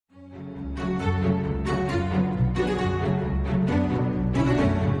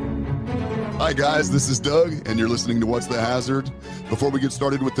Hi, guys. This is Doug, and you're listening to What's the Hazard? Before we get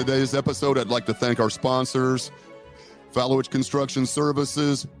started with today's episode, I'd like to thank our sponsors, Fallowich Construction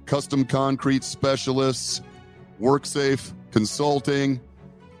Services, Custom Concrete Specialists, WorkSafe Consulting,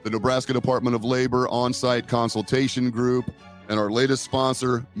 the Nebraska Department of Labor On-Site Consultation Group, and our latest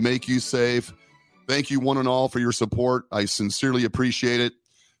sponsor, Make You Safe. Thank you, one and all, for your support. I sincerely appreciate it.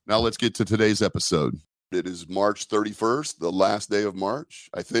 Now let's get to today's episode. It is March 31st, the last day of March,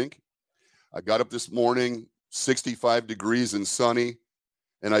 I think. I got up this morning, 65 degrees and sunny,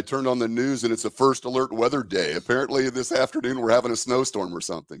 and I turned on the news, and it's a first alert weather day. Apparently, this afternoon, we're having a snowstorm or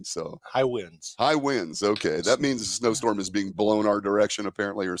something. So high winds. High winds. Okay. That means a snowstorm is being blown our direction,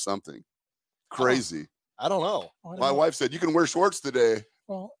 apparently, or something. Crazy. I don't know. My wife said, you can wear shorts today.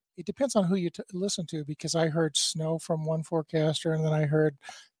 Well, it depends on who you listen to, because I heard snow from one forecaster, and then I heard,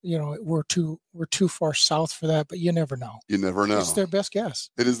 we're too far south for that, but you never know. You never know. It's their best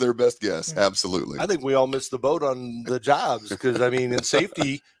guess. It is their best guess. Yeah. Absolutely. I think we all missed the boat on the jobs because, in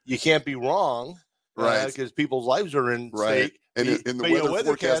safety, you can't be wrong. Right. Because people's lives are in right. stake. And in the weather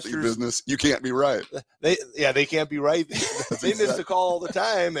forecasting business, you can't be right. They can't be right. They miss the call all the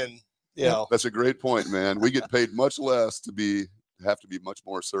time. And, That's a great point, man. We get paid much less to have to be much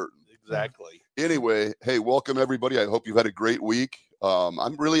more certain. Exactly. Anyway, hey, welcome everybody. I hope you've had a great week.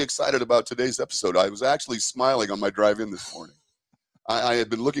 I'm really excited about today's episode. I was actually smiling on my drive in this morning. I had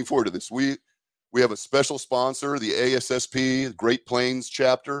been looking forward to this. We have a special sponsor, the ASSP, Great Plains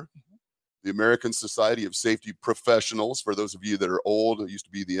chapter, the American Society of Safety Professionals. For those of you that are old, it used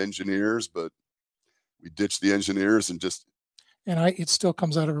to be the engineers, but we ditched the engineers and just. And it still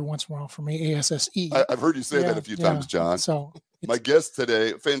comes out every once in a while for me, ASSE. I've heard you say that a few times, John. So my guest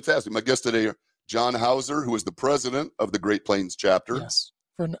today, fantastic. My guest today, John Hauser, who is the president of the Great Plains chapter. Yes,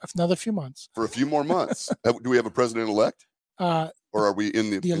 for another few months. For a few more months. Do we have a president-elect? Or are we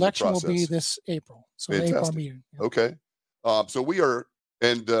in the election will be this April. So fantastic. April meeting. Yeah. Okay. So we are,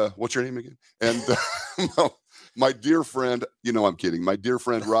 and what's your name again? And my dear friend, I'm kidding. My dear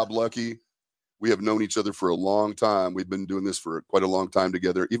friend, Rob Lucky. We have known each other for a long time. We've been doing this for quite a long time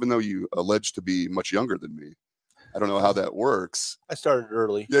together, even though you allege to be much younger than me. I don't know how that works. I started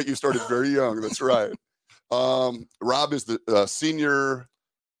early. Yeah, you started very young. That's right. Rob is the senior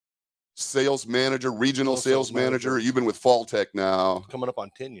sales manager, regional sales manager. You've been with Fall Tech now. Coming up on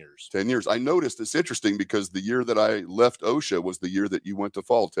 10 years. 10 years. I noticed it's interesting because the year that I left OSHA was the year that you went to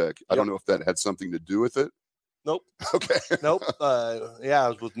Fall Tech. I don't know if that had something to do with it. Nope. Okay. Nope. I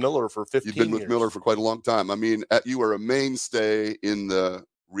was with Miller for 15 years. You've been with Miller for quite a long time. You are a mainstay in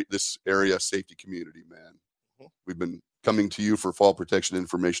this area safety community, man. We've been coming to you for fall protection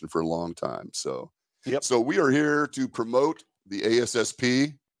information for a long time. So, So we are here to promote the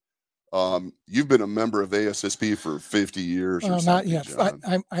ASSP. You've been a member of ASSP for 50 years. Or not yet.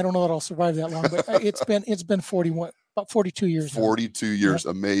 I don't know that I'll survive that long, but it's been about 42 years. 42 years.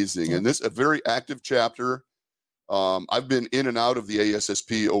 Yep. Amazing. Yep. And this a very active chapter. I've been in and out of the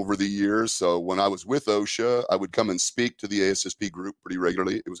ASSP over the years. So when I was with OSHA, I would come and speak to the ASSP group pretty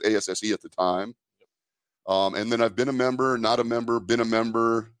regularly. It was ASSE at the time. And then I've been a member, not a member, been a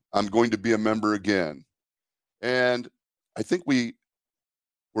member. I'm going to be a member again. And I think we're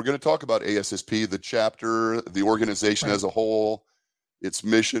going to talk about ASSP, the chapter, the organization as a whole, its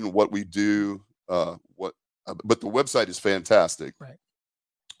mission, what we do, but the website is fantastic. Right.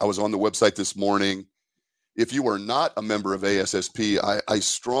 I was on the website this morning. If you are not a member of ASSP, I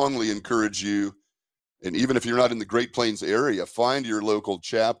strongly encourage you, and even if you're not in the Great Plains area, find your local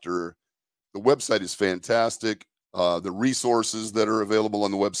chapter. The website is fantastic. The resources that are available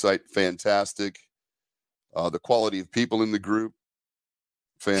on the website, fantastic. The quality of people in the group,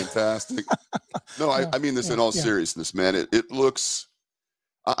 fantastic. No, I mean this in all seriousness, man. It looks,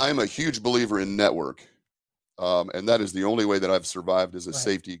 I'm a huge believer in network. And that is the only way that I've survived as a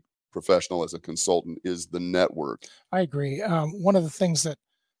safety professional, as a consultant, is the network. I agree. One of the things that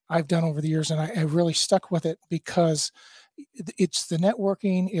I've done over the years, and I really stuck with it because it's the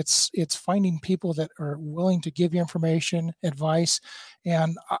networking, it's finding people that are willing to give you information, advice,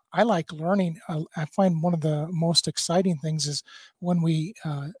 and I like learning. I find one of the most exciting things is when we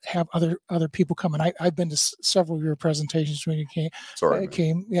have other people come. And I've been to several of your presentations when you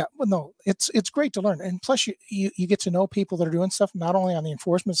came. Yeah, well, no, it's great to learn, and plus you get to know people that are doing stuff not only on the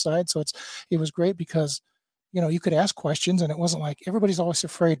enforcement side. So it was great because you could ask questions, and it wasn't like everybody's always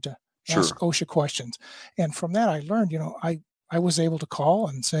afraid to ask OSHA questions. And from that, I learned, I was able to call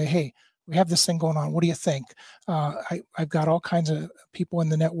and say, hey, we have this thing going on. What do you think? I've got all kinds of people in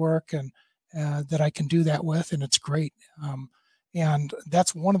the network and that I can do that with, and it's great. And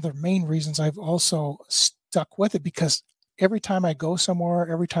that's one of the main reasons I've also stuck with it, because every time I go somewhere,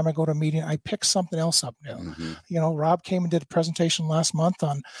 every time I go to a meeting, I pick something else up new. Mm-hmm. Rob came and did a presentation last month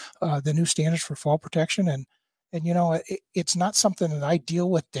on the new standards for fall protection, and it's not something that I deal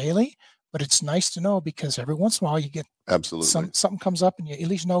with daily, but it's nice to know because every once in a while you get Absolutely something comes up and you at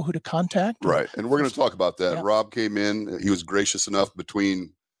least know who to contact. Right. And we're going to talk about that. Yeah. Rob came in. He was gracious enough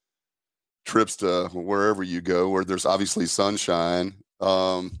between trips to wherever you go, where there's obviously sunshine.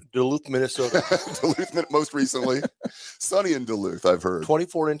 Duluth, Minnesota. Duluth, most recently. Sunny in Duluth, I've heard.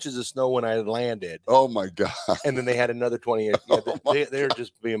 24 inches of snow when I landed. Oh, my God. And then they had another 20 inches. Yeah, they're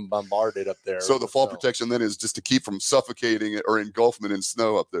just being bombarded up there. So the fall protection then is just to keep from suffocating or engulfment in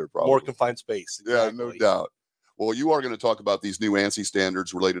snow up there, probably. More confined space. Exactly. Yeah, no doubt. Well, you are going to talk about these new ANSI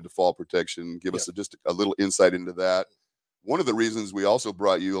standards related to fall protection. Give us just a little insight into that. One of the reasons we also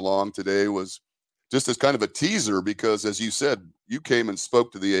brought you along today was just as kind of a teaser, because as you said, you came and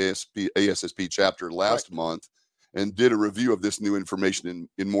spoke to the ASSP chapter last month and did a review of this new information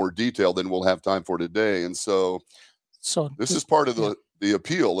in more detail than we'll have time for today. And so this is part of the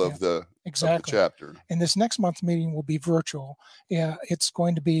appeal of the chapter. And this next month's meeting will be virtual. Yeah, it's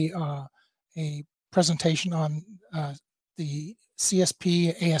going to be a presentation on the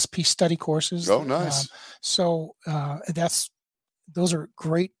CSP, ASP study courses. Oh, nice. Those are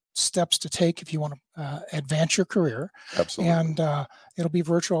great steps to take if you want to advance your career. Absolutely. And it'll be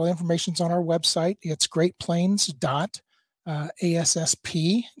virtual. Information's on our website. It's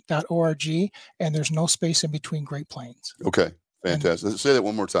greatplains.ASSP.org, and there's no space in between Great Plains. Okay, fantastic. Let's say that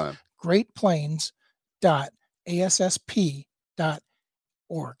one more time.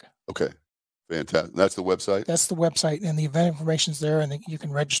 greatplains.ASSP.org. Okay. Fantastic. That's the website? That's the website, and the event information's there, and you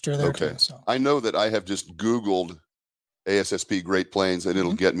can register there too. So I know that I have just Googled ASSP Great Plains, and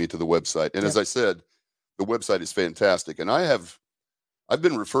it'll get me to the website. And as I said, the website is fantastic. And I've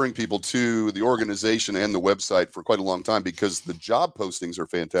been referring people to the organization and the website for quite a long time because the job postings are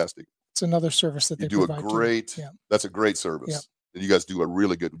fantastic. It's another service that they provide. That's a great service. Yeah. And you guys do a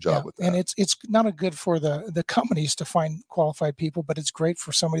really good job with that. And it's not a good for the companies to find qualified people, but it's great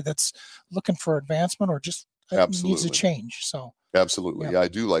for somebody that's looking for advancement or just needs a change. So absolutely. Yeah, I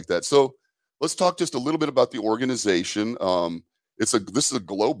do like that. So let's talk just a little bit about the organization. This is a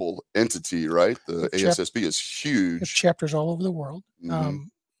global entity, right? The ASSP is huge. There's chapters all over the world. Mm-hmm.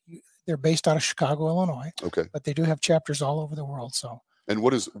 They're based out of Chicago, Illinois. Okay. But they do have chapters all over the world. So. And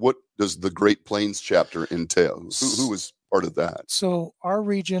what does the Great Plains chapter entail? Who is part of that? So our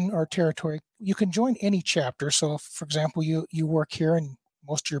region, our territory, you can join any chapter. So if, for example, you work here and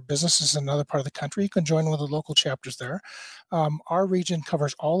most of your business is in another part of the country, you can join one of the local chapters there. Our region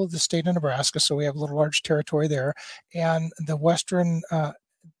covers all of the state of Nebraska, so we have a little large territory there. And the western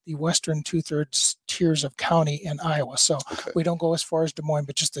 2/3 tiers of county in Iowa. So we don't go as far as Des Moines,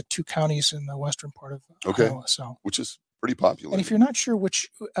 but just the two counties in the western part of Iowa. So which is pretty popular. And if you're not sure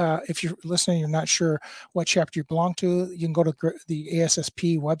if you're listening, you're not sure what chapter you belong to, you can go to the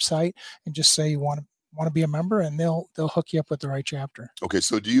ASSP website and just say you want to be a member, and they'll hook you up with the right chapter. Okay,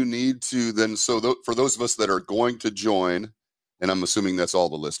 so do you need to then? So for those of us that are going to join, and I'm assuming that's all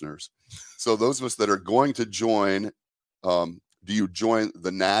the listeners. So those of us that are going to join, do you join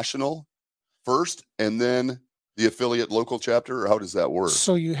the national first, and then the affiliate local chapter, or how does that work?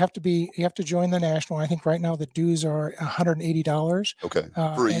 So you have to join the national. I think right now the dues are $180. Okay,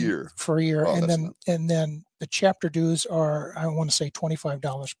 for a year. For a year, and then the chapter dues are, I want to say,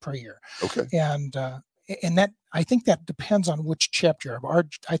 $25 per year. Okay, and that, I think that depends on which chapter.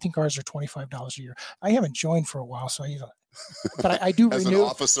 I think ours are $25 a year. I haven't joined for a while, so but I do as renew. An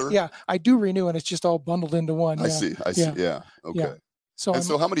officer? Yeah, I do renew, and it's just all bundled into one. I see. Yeah. Okay. Yeah.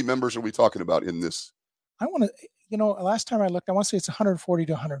 So how many members are we talking about in this? I want to, last time I looked, I want to say it's 140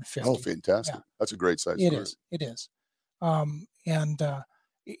 to 150. Oh, fantastic. Yeah. That's a great size. It is.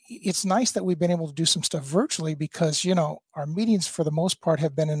 It's nice that we've been able to do some stuff virtually because, our meetings for the most part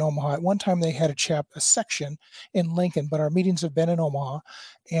have been in Omaha. At one time they had a section in Lincoln, but our meetings have been in Omaha.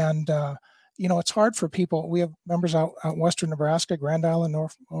 And, it's hard for people. We have members out western Nebraska, Grand Island,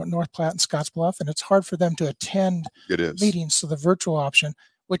 North Platte, and Scottsbluff, and it's hard for them to attend meetings. So the virtual option,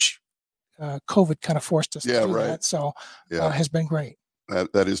 which COVID kind of forced us to do that. So has been great.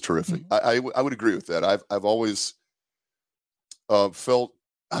 That is terrific. Mm-hmm. I would agree with that. I've always felt,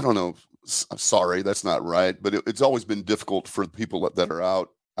 I don't know, sorry, that's not right, but it's always been difficult for people that are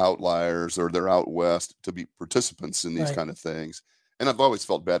outliers or they're out west to be participants in these kind of things. And I've always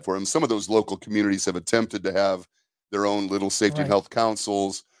felt bad for them. Some of those local communities have attempted to have their own little safety and health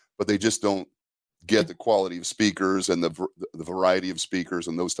councils, but they just don't get the quality of speakers and the variety of speakers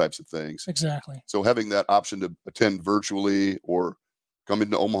and those types of things. Exactly. So having that option to attend virtually or come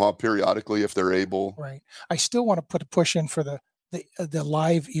into Omaha periodically if they're able. Right. I still want to put a push in for the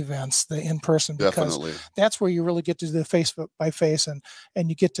live events, the in person, because Definitely. that's where you really get to do the face by face and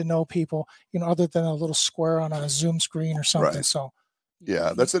you get to know people, other than a little square on a Zoom screen or something. Right. So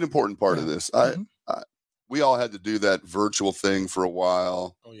Yeah, that's an important part of this. We all had to do that virtual thing for a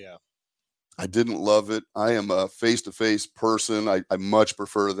while. Oh yeah. I didn't love it. I am a face-to-face person. I much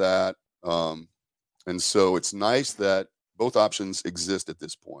prefer that. And so it's nice that both options exist at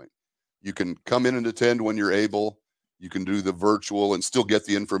this point. You can come in and attend when you're able. You can do the virtual and still get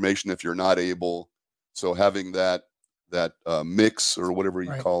the information if you're not able. So having that mix or whatever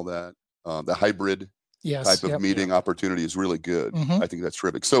you call that, the hybrid type of meeting opportunity is really good. I think that's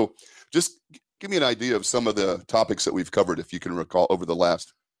terrific. So just give me an idea of some of the topics that we've covered, if you can recall, over the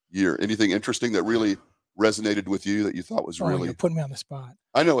last year. Anything interesting that really resonated with you that you thought was really? You're putting me on the spot.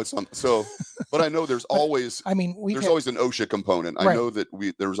 I know it's on. So, but I know there's always. There's always an OSHA component. I know that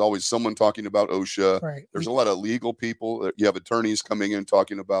there's always someone talking about OSHA. Right. There's a lot of legal people. You have attorneys coming in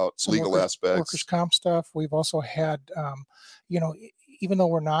talking about legal aspects. Workers' comp stuff. We've also had, even though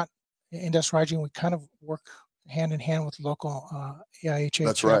we're not industrial hygiene, we kind of work hand in hand with local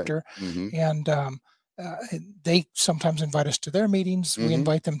AIHA chapter, and they sometimes invite us to their meetings. We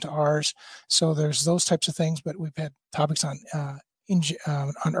invite them to ours. So there's those types of things. But we've had topics on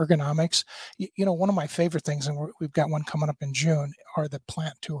ergonomics. One of my favorite things, and we've got one coming up in June, are the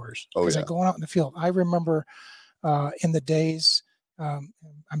plant tours. Because I go out in the field. I remember in the days.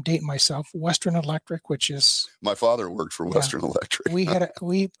 I'm dating myself. Western Electric, which is my father worked for Western Electric.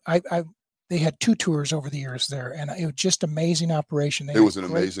 They had 2 tours over the years there, and it was just amazing operation. It was an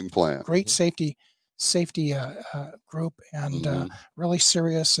amazing plant. Great safety group, and really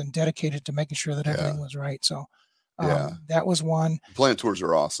serious and dedicated to making sure that everything was right. So that was one. Plant tours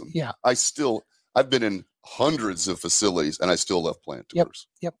are awesome. Yeah. I've been in hundreds of facilities, and I still love plant tours.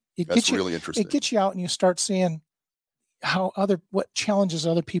 Yep. That's really interesting. It gets you out, and you start seeing what challenges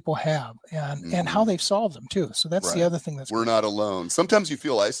other people have and how they've solved them too. So that's the other thing we're not alone. Sometimes you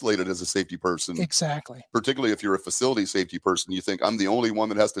feel isolated as a safety person. Exactly. Particularly if you're a facility safety person, you think I'm the only one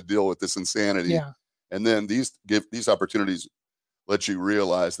that has to deal with this insanity. Yeah. And then these opportunities let you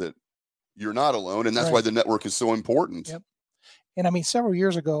realize that you're not alone. And that's why the network is so important. Yep. And several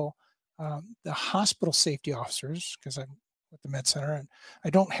years ago, the hospital safety officers, because I'm with the Med Center, and I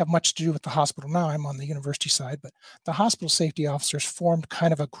don't have much to do with the hospital now. I'm on the university side, but the hospital safety officers formed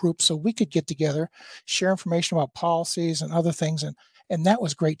kind of a group so we could get together, share information about policies and other things, and that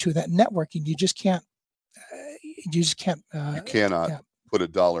was great too. That networking, you cannot put a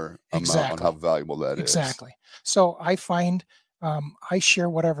dollar amount on how valuable that is. Exactly. So I find I share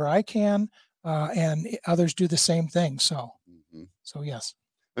whatever I can, and others do the same thing. So yes.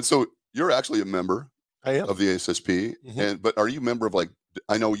 And so you're actually a member. I am. Of the ASSP, but are you a member of,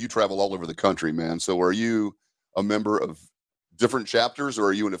 I know you travel all over the country, man. So are you a member of different chapters, or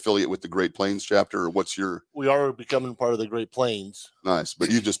are you an affiliate with the Great Plains chapter, or what's your? We are becoming part of the Great Plains. Nice, but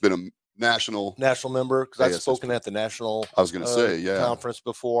you've just been a national member, because I've spoken at the national. I was going to say, conference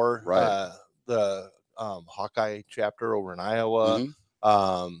before, right? The Hawkeye chapter over in Iowa,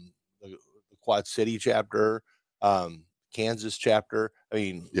 the Quad City chapter. Kansas chapter.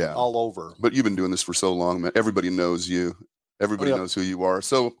 All over. But you've been doing this for so long, man. Everybody knows you. Everybody knows who you are.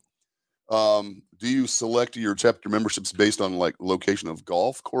 So, do you select your chapter memberships based on location of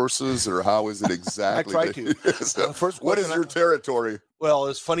golf courses, or how is it exactly? I try to. So, what is your territory? Well,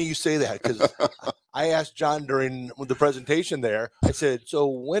 it's funny you say that, because I asked John during the presentation there. I said, "So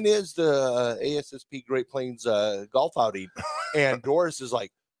when is the ASSP Great Plains golf outing?" And Doris is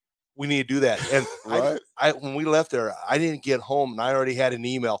like, "We need to do that." And I when we left there, I didn't get home, and I already had an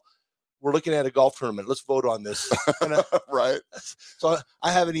email. We're looking at a golf tournament. Let's vote on this. Right. So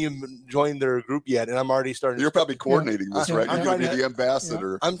I haven't even joined their group yet, and I'm already starting. You're probably coordinating this, right? You're going to be the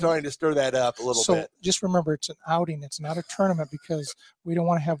ambassador. I'm trying to stir that up a little bit. So just remember, it's an outing. It's not a tournament, because we don't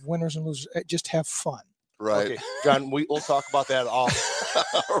want to have winners and losers. Just have fun. Right. Okay, John, we'll talk about that all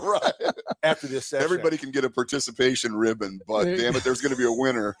right after this session. Everybody can get a participation ribbon, but damn it, there's going to be a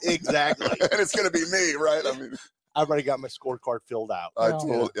winner. Exactly. And it's going to be me, right? I've already got my scorecard filled out.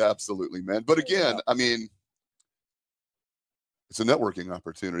 Absolutely, man. But again, it's a networking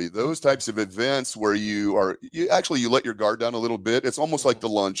opportunity. Those types of events where you let your guard down a little bit. It's almost like the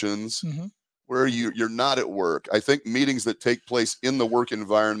luncheons. Where you're not at work. I think meetings that take place in the work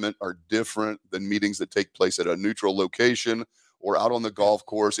environment are different than meetings that take place at a neutral location or out on the golf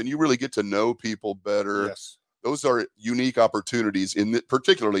course, and you really get to know people better. Yes. Those are unique opportunities,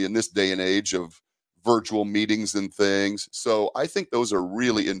 particularly in this day and age of virtual meetings and things. So I think those are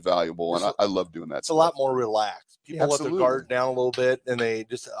really invaluable, and I love doing that. It's a lot more relaxed. people let their guard down a little bit, and they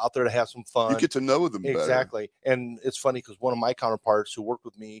just out there to have some fun. You get to know them better. Exactly. And it's funny because one of my counterparts who worked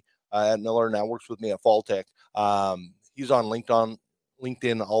with me at Miller now works with me at Falltech. He's on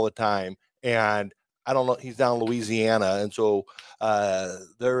LinkedIn all the time, and I don't know, he's down in Louisiana, and so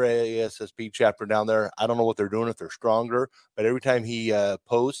their ASSP chapter down there, I don't know what they're doing, if they're stronger, but every time he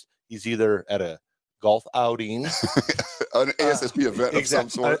posts, he's either at a golf outing, an ASSP event of some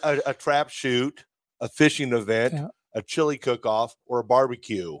sort, a trap shoot, a fishing event, a chili cook-off, or a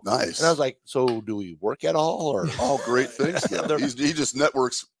barbecue. Nice. And I was like, so do we work at all? Or all great things. He just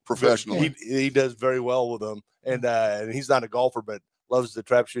networks professionally. He does very well with them, and he's not a golfer, but loves the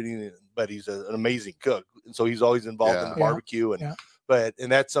trap shooting, but he's an amazing cook, and so he's always involved in the barbecue. And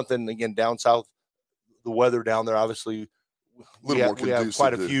and that's something, again, down south, the weather down there, obviously, we have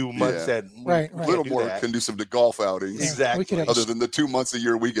quite a few months that a little more conducive to golf outings. Exactly. Other than the 2 months a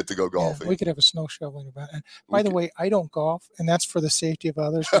year we get to go golfing. We could have a snow shoveling event. And by the way, I don't golf, and that's for the safety of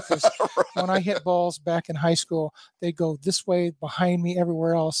others, because when I hit balls back in high school, they go this way, behind me,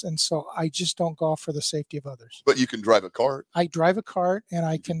 everywhere else. And so I just don't golf for the safety of others. But you can drive a cart. I drive a cart, and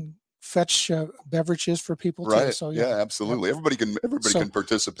I can fetch beverages for people too. So absolutely. Everybody can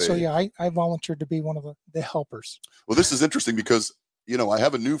participate. So I volunteered to be one of the helpers. Well, this is interesting because, I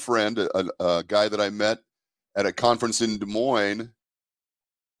have a new friend, a guy that I met at a conference in Des Moines,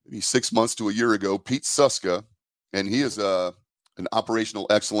 maybe 6 months to a year ago, Pete Suska, and he is an operational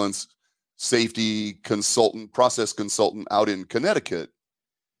excellence safety consultant, process consultant out in Connecticut.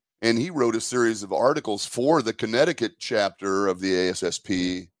 And he wrote a series of articles for the Connecticut chapter of the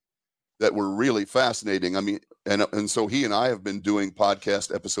ASSP that were really fascinating. I mean, and so he and I have been doing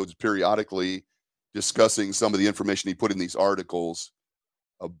podcast episodes periodically discussing some of the information he put in these articles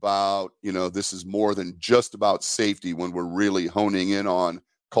about, this is more than just about safety when we're really honing in on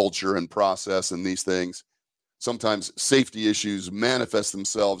culture and process and these things. Sometimes safety issues manifest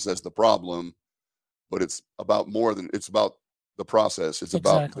themselves as the problem, but it's about more than it's about the process. It's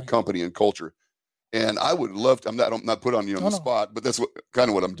about the company and culture. And I would love to, I'm not put on you on the spot, but that's kind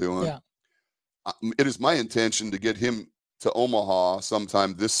of what I'm doing. Yeah. It is my intention to get him to Omaha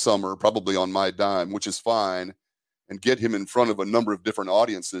sometime this summer, probably on my dime, which is fine, and get him in front of a number of different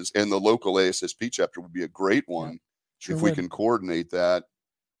audiences. And the local ASSP chapter would be a great one if we can coordinate that,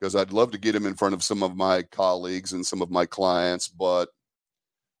 because I'd love to get him in front of some of my colleagues and some of my clients. But,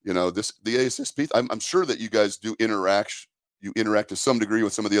 the ASSP, I'm sure that you guys do interact. You interact to some degree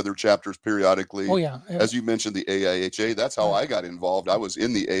with some of the other chapters periodically. Oh, yeah. As you mentioned, the AIHA, that's how I got involved. I was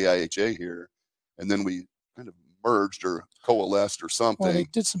in the AIHA here, and then we kind of merged or coalesced or something. Well,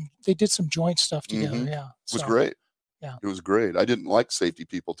 they did some joint stuff together. Mm-hmm. Yeah. It was great. Yeah. It was great. I didn't like safety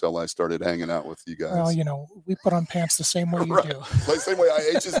people till I started hanging out with you guys. Well, we put on pants the same way you do. Like same way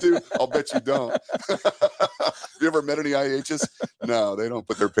IHs do? I'll bet you don't. You ever met any IHs? No, they don't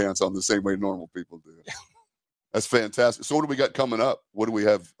put their pants on the same way normal people do. That's fantastic. So what do we got coming up? What do we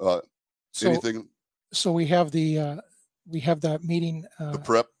have? Anything? So we have that meeting, the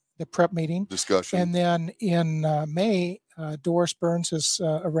prep meeting discussion. And then in May, Doris Burns has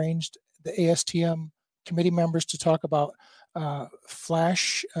arranged the ASTM committee members to talk about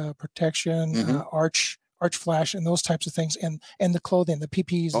flash protection, arch flash, and those types of things, and the clothing, the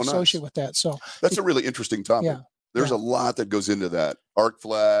PPEs associated with that. So that's a really interesting topic. Yeah, There's a lot that goes into that. Arc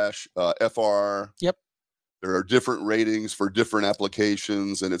flash, FR. Yep. There are different ratings for different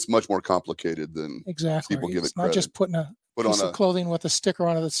applications, and it's much more complicated than people give it credit. Not just putting a piece of clothing with a sticker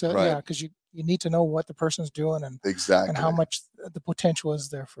on it that says, because you need to know what the person's doing and how much the potential is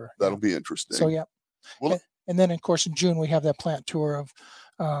there for. That'll be interesting. So well, and then of course in June we have that plant tour of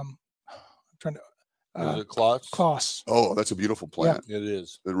I'm trying to Kloss. Oh, that's a beautiful plant. It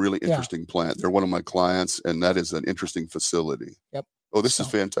is a really interesting plant. They're one of my clients, and that is an interesting facility. Yep. Oh, this is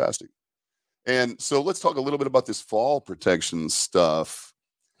fantastic. And so let's talk a little bit about this fall protection stuff.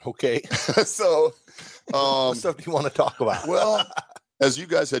 Okay. So what stuff do you want to talk about? Well, as you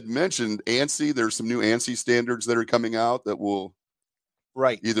guys had mentioned, ANSI, there's some new ANSI standards that are coming out that will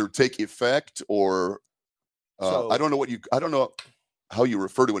either take effect or I don't know how you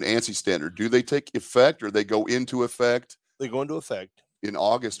refer to an ANSI standard. Do they take effect or they go into effect? They go into effect in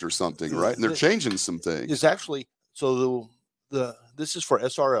August or something, right? And they're changing some things. It's actually this is for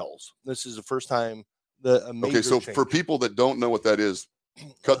SRLs. This is the first time for people that don't know what that is,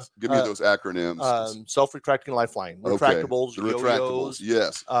 give me those acronyms. Self-retracting lifeline, retractables, the retractables,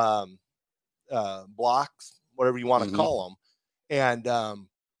 yes, blocks, whatever you want to call them,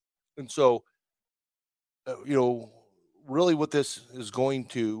 and so really what this is going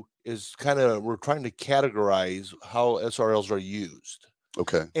to is we're trying to categorize how SRLs are used.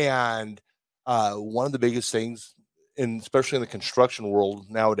 Okay, and one of the biggest things and especially in the construction world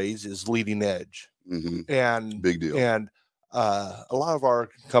nowadays, is leading edge. And big deal. And a lot of our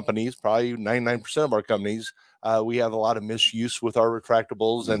companies, probably 99% of our companies, we have a lot of misuse with our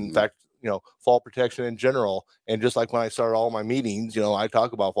retractables, and in fact, fall protection in general. And just like when I start all my meetings, I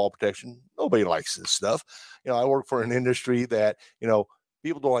talk about fall protection. Nobody likes this stuff. I work for an industry that,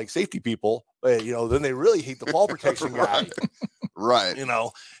 people don't like safety people, but then they really hate the fall protection guy. Right. And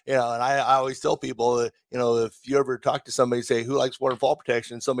I always tell people that, if you ever talk to somebody, say, who likes wearing fall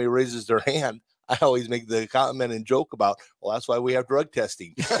protection, and somebody raises their hand, I always make the comment and joke about, well, that's why we have drug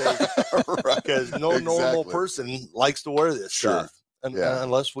testing, because no normal person likes to wear this stuff,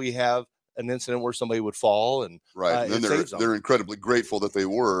 unless we have an incident where somebody would fall, and and then they're incredibly grateful that they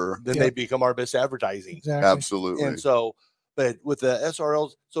were. Then they become our best advertising. Exactly. Absolutely. And so, but with the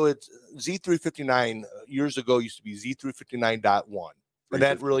SRLs, so it's Z359 years ago used to be Z359.1, and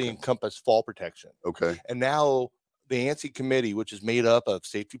that really encompassed fall protection. Okay. And now the ANSI committee, which is made up of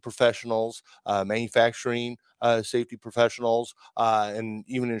safety professionals, manufacturing safety professionals, and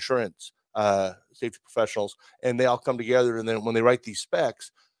even insurance safety professionals, and they all come together. And then when they write these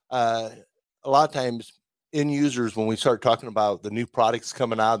specs, a lot of times end users, when we start talking about the new products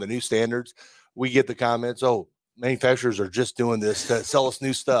coming out, the new standards, we get the comments, oh, manufacturers are just doing this to sell us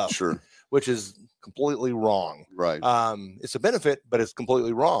new stuff. Sure. Which is completely wrong. Right. It's a benefit, but it's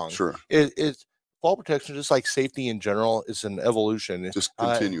completely wrong. Sure. It's fall protection, just like safety in general, is an evolution. Just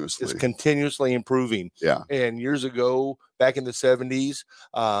continuously. It's continuously improving. Yeah. And years ago, back in the 70s,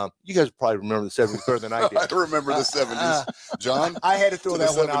 you guys probably remember the 70s better than I did. I remember the 70s. John? I had to throw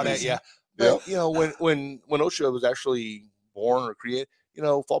that one out at you. But, Yep. when OSHA was actually born or created,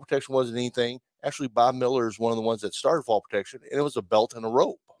 fall protection wasn't anything. Actually, Bob Miller is one of the ones that started fall protection, and it was a belt and a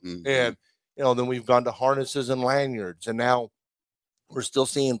rope. And, then we've gone to harnesses and lanyards, and now we're still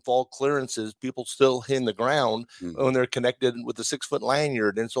seeing fall clearances. People still hitting the ground when they're connected with a 6-foot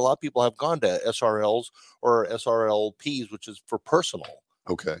lanyard. And so a lot of people have gone to SRLs or SRLPs, which is for personal.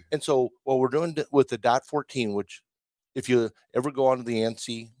 Okay. And so what we're doing with the .14, which if you ever go onto the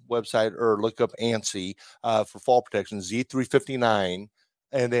ANSI website or look up ANSI for fall protection, Z359,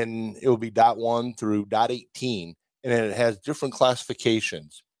 and then it will be .1 through .18, and then it has different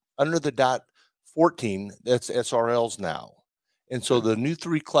classifications. Under the .14, that's SRLs now. And so the new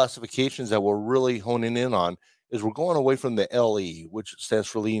 3 classifications that we're really honing in on is we're going away from the LE, which stands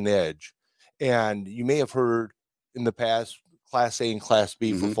for leading edge. And you may have heard in the past Class A and Class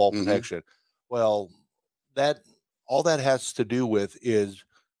B for fall protection. Well, all that has to do with is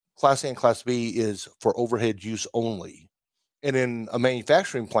Class A and Class B is for overhead use only. And in a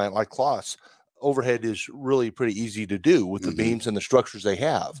manufacturing plant like Kloss, overhead is really pretty easy to do with the beams and the structures they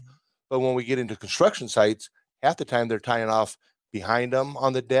have. But when we get into construction sites, half the time they're tying off behind them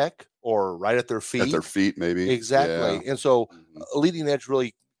on the deck or right at their feet. At their feet, maybe. Exactly. Yeah. And so leading edge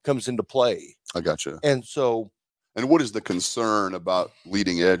really comes into play. I gotcha. And so. And what is the concern about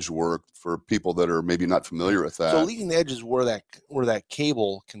leading edge work for people that are maybe not familiar with that? So leading edge is where that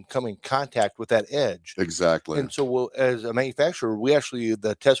cable can come in contact with that edge. Exactly. And so as a manufacturer,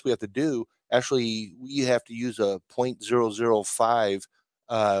 the test we have to do, we have to use a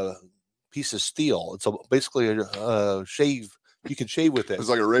 0.005 piece of steel. It's basically a shave. You can shave with it. It's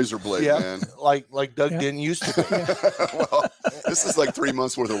like a razor blade, man. Like Doug didn't used to be. Well, this is like 3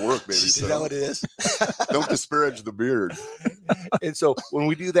 months worth of work, baby. Is that what it is? Don't disparage the beard. And so when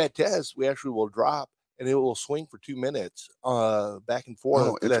we do that test, we actually will drop and it will swing for 2 minutes back and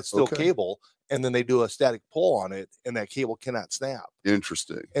forth to that steel cable. And then they do a static pull on it and that cable cannot snap.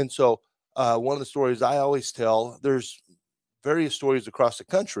 Interesting. And so one of the stories I always tell, there's various stories across the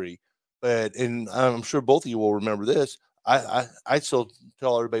country, and I'm sure both of you will remember this. I still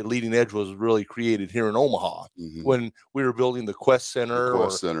tell everybody leading edge was really created here in Omaha when we were building the Quest Center or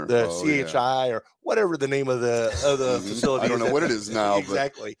the CHI or whatever the name of the facility. I don't know what it is now.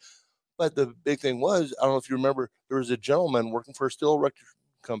 Exactly. But the big thing was, I don't know if you remember, there was a gentleman working for a steel erector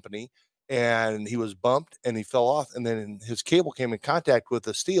company and he was bumped and he fell off and then his cable came in contact with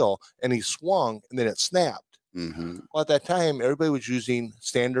the steel and he swung and then it snapped. Well, at that time, everybody was using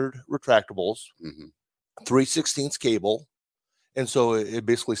standard retractables. 3/16 cable, and so it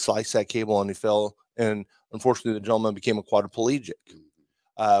basically sliced that cable and he fell, and unfortunately the gentleman became a quadriplegic.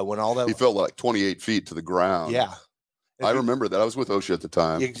 When all that he fell like 28 feet to the ground. Yeah, I remember that. I was with OSHA at the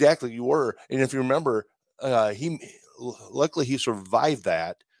time. Exactly, you were. And if you remember, luckily he survived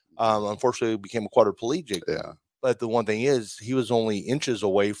that. Unfortunately, he became a quadriplegic. Yeah. But the one thing is, he was only inches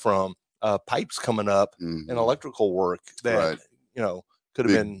away from pipes coming up and electrical work that could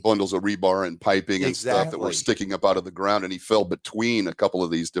have big been bundles of rebar and piping and stuff that were Exactly. sticking up out of the ground, and he fell between a couple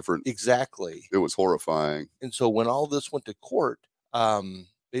of these different. exactly. It was horrifying. And so when all this went to court,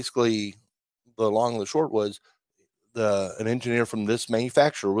 basically the long and the short was an engineer from this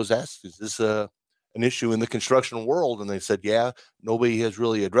manufacturer was asked, is this an issue in the construction world? And they said, yeah, nobody has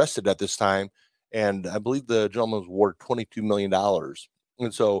really addressed it at this time. And I believe the gentleman was awarded $22 million.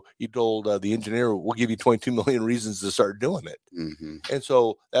 And so he told the engineer, we'll give you 22 million reasons to start doing it. Mm-hmm. And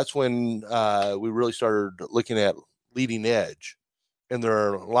so that's when we really started looking at leading edge. And there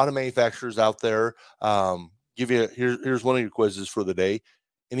are a lot of manufacturers out there. Here's one of your quizzes for the day.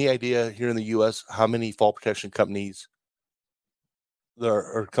 Any idea here in the U.S. how many fall protection companies there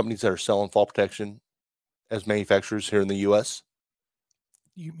are companies that are selling fall protection as manufacturers here in the U.S.?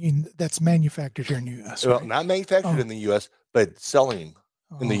 You mean that's manufactured here in the U.S.? Well, right? not manufactured in the U.S., but selling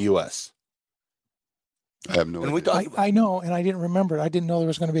in the U.S. I have no And we idea. talked about, I know, and I didn't remember. I didn't know there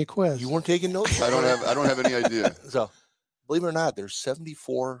was going to be a quiz. you weren't taking notes. I don't have any idea. So, believe it or not, there's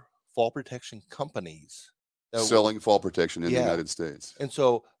 74 fall protection companies Selling fall protection in the Yeah. United States. And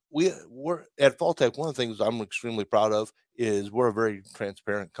so we're at Faltech. One of the things I'm extremely proud of is we're a very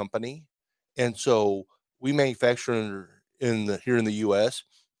transparent company, and so we manufacture here in the U.S.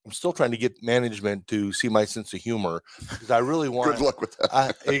 I'm still trying to get management to see my sense of humor because I really want. Good luck with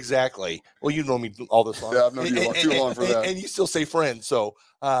that. Exactly. Well, you know me all this long. Yeah, I've known you too long for that. And you still say friends. So,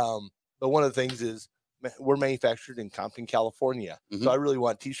 but one of the things is we're manufactured in Compton, California. Mhm. So I really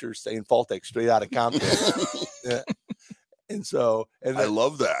want T-shirts saying Faltech straight out of Compton. Yeah. And so, I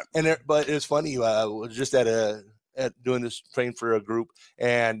love that. But it's funny. Was just at doing this train for a group,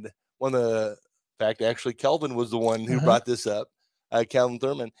 and actually Kelvin was the one who brought this up, Kelvin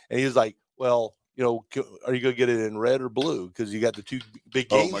Thurman, and he was like, "Well, are you going to get it in red or blue? Because you got the two big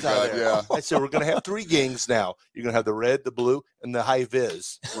gangs Oh my out God, there." yeah. I said, "We're going to have three gangs now. You're going to have the red, the blue, and the high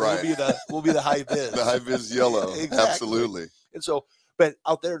vis. Right. We'll be the high vis. The high vis yellow. Exactly. Absolutely. And so, but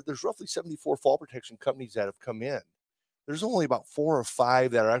out there's roughly 74 fall protection companies that have come in. There's only about 4 or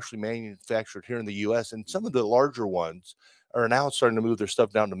 5 that are actually manufactured here in the U.S. And some of the larger ones are now starting to move their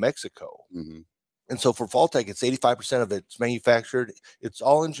stuff down to Mexico. Mm-hmm. And so for Faltech, it's 85% of it's manufactured. It's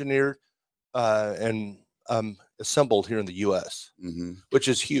all engineered and assembled here in the U.S., Mm-hmm. which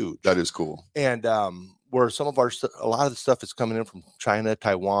is huge. That is cool. And where a lot of the stuff is coming in from China,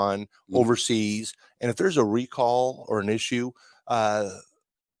 Taiwan, overseas. And if there's a recall or an issue,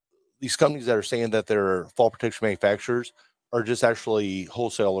 these companies that are saying that they're fall protection manufacturers are just actually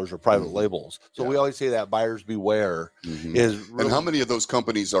wholesalers or private labels. So we always say that buyers beware. Is really, and how many of those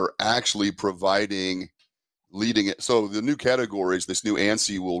companies are actually providing leading it? So the new categories, this new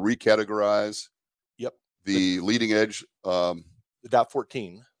ANSI will recategorize Yep. the leading edge The dot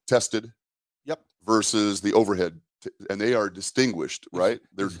 14. tested Yep. versus the overhead. And they are distinguished, right?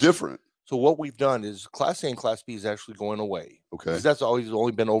 They're different. So what we've done is Class A and Class B is actually going away. Okay. Because that's always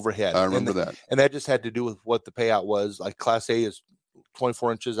only been overhead. I remember that. And that just had to do with what the payout was. Like Class A is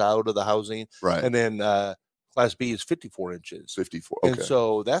 24 inches out of the housing. Right. And then Class B is 54 inches. 54. Okay. And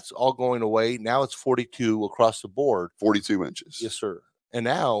so that's all going away. Now it's 42 across the board. 42 inches. Yes, sir. And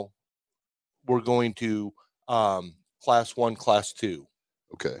now we're going to Class 1, Class 2.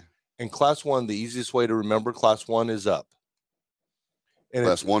 Okay. And Class 1, the easiest way to remember Class 1 is up. And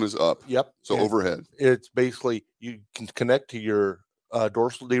Class 1 is up. Yep. So and overhead. It's basically you can connect to your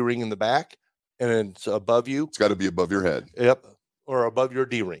dorsal D-ring in the back, and it's above you. It's got to be above your head. Yep. Or above your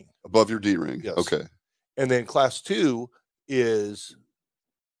D-ring. Above your D-ring. Yes. Okay. And then Class 2 is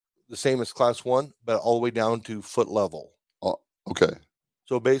the same as Class 1, but all the way down to foot level. Oh, okay.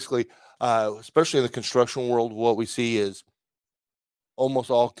 So basically, especially in the construction world, what we see is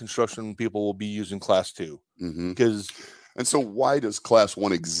almost all construction people will be using Class 2 because. And so why does Class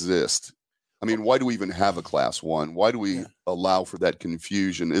 1 exist? I mean, why do we even have a Class 1? Why do we allow for that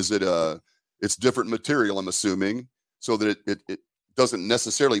confusion? Is it it's different material, I'm assuming, so that it doesn't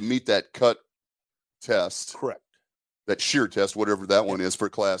necessarily meet that cut test. Correct. That shear test, whatever that one is for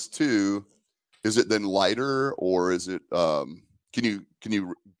Class 2. Is it then lighter, or is it can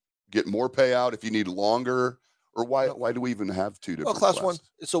you get more payout if you need longer? Or why do we even have two different Class classes?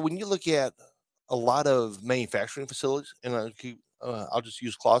 1. So when you look at a lot of manufacturing facilities, and I'll just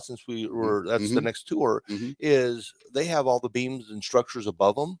use Claude since that's the next tour, is they have all the beams and structures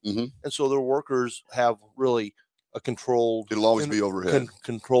above them, and so their workers have really a controlled. It'll always be overhead.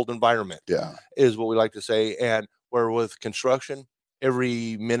 Controlled environment. Yeah, is what we like to say. And where with construction,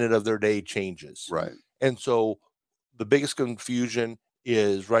 every minute of their day changes. Right. And so the biggest confusion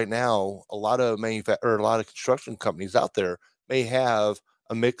is right now a lot of construction companies out there may have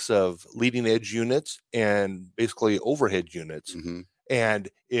a mix of leading edge units and basically overhead units. And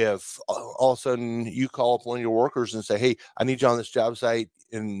if all of a sudden you call up one of your workers and say, hey, I need you on this job site,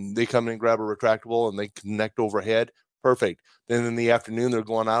 and they come in and grab a retractable and they connect overhead, perfect. Then in the afternoon, they're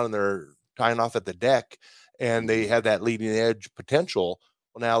going out and they're tying off at the deck and they have that leading edge potential.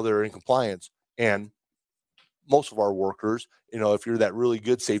 Well, now they're in compliance. And most of our workers, if you're that really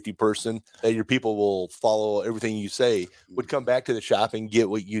good safety person that your people will follow everything you say, would come back to the shop and get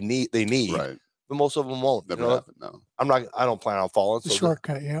what they need. Right. But most of them won't. Never happened. No. I don't plan on following. The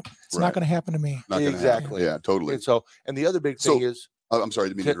shortcut. Yeah. It's not going to happen to me. Not gonna exactly. happen. Yeah, totally. And the other big thing is, I'm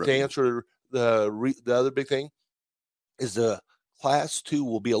sorry to answer the other big thing is the Class 2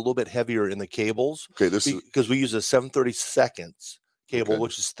 will be a little bit heavier in the cables. Okay, because we use a 7/32 cable,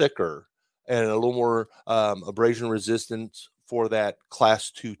 which is thicker and a little more abrasion resistance for that Class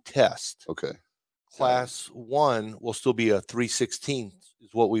 2 test. Okay. Class 1 will still be a 3/16 is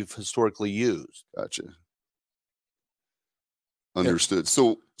what we've historically used. Gotcha. Understood.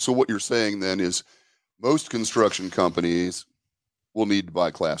 So what you're saying then is most construction companies will need to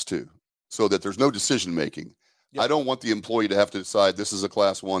buy Class 2 so that there's no decision making. Yep. I don't want the employee to have to decide this is a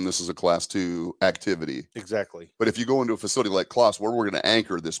Class 1, this is a Class 2 activity. Exactly. But if you go into a facility like Class where we're going to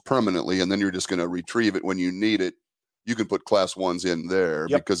anchor this permanently and then you're just going to retrieve it when you need it, you can put Class 1s in there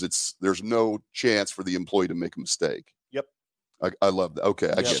because there's no chance for the employee to make a mistake. Yep. I love that.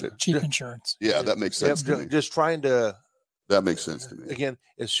 Okay, I get it. Cheap insurance. Yeah, that makes sense to me. Just trying to. That makes sense to me. Again,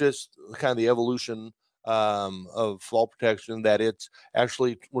 it's just kind of the evolution of fall protection that it's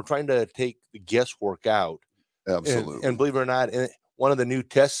actually we're trying to take the guesswork out. Absolutely. And believe it or not, one of the new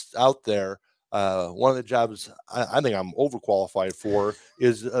tests out there, one of the jobs I think I'm overqualified for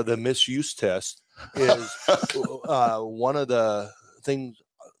is the misuse test. Is one of the things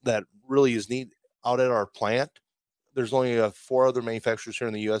that really is neat out at our plant. There's only 4 other manufacturers here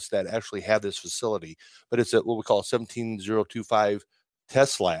in the U.S. that actually have this facility, but it's at what we call a 17025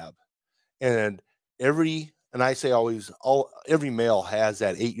 test lab. And every male has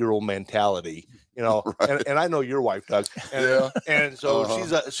that 8-year-old mentality, right. and I know your wife, Doug. And so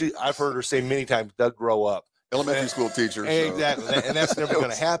I've heard her say many times, Doug, grow up. Elementary school teacher. Exactly. And that's never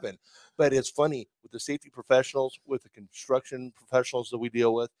going to happen. But it's funny with the safety professionals, with the construction professionals that we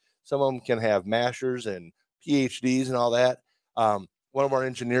deal with, some of them can have masters and PhDs and all that. One of our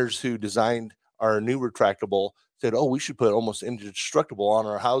engineers who designed our new retractable said, we should put almost indestructible on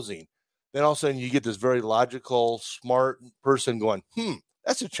our housing. Then all of a sudden you get this very logical, smart person going,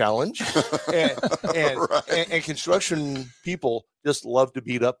 that's a challenge. and construction people just love to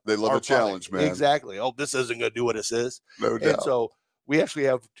beat up. They love a challenge, man. Exactly. This isn't going to do what it says. No doubt. And so we actually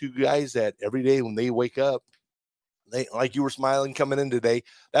have 2 guys that every day when they wake up, they, like you were smiling coming in today,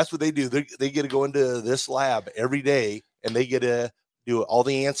 that's what they do. They get to go into this lab every day and they get to do all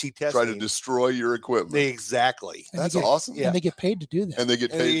the ANSI testing. Try to destroy your equipment. Exactly. That's awesome. Yeah. And they get paid to do that. And they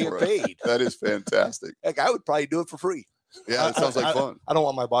get paid for it. That is fantastic. Heck, I would probably do it for free. Yeah, it sounds like fun. I don't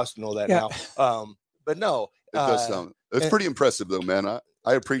want my boss to know that now. But no. It does sound. It's pretty impressive though, man.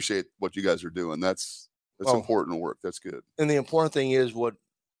 I appreciate what you guys are doing. That's important work. That's good. And the important thing is what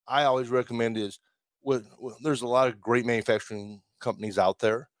I always recommend is there's a lot of great manufacturing companies out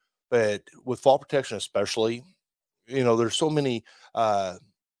there, but with fall protection especially, there's so many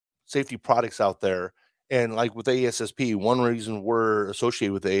safety products out there. And like with ASSP, one reason we're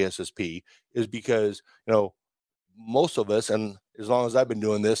associated with the ASSP is because, most of us, and as long as I've been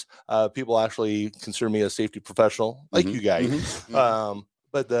doing this, people actually consider me a safety professional like you guys.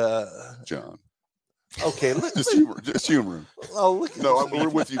 But John. Okay, just humor him. Oh, look we're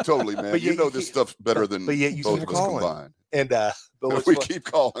with you totally, man. But this stuff's better than both of us combined. And but we keep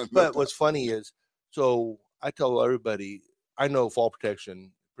calling. But what's funny is, so I tell everybody, I know fall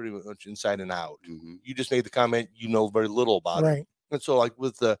protection pretty much inside and out. You just made the comment, very little about it. And so, like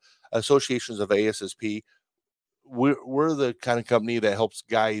with the associations of ASSP, we're the kind of company that helps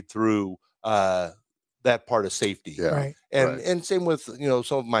guide through that part of safety. Yeah. And same with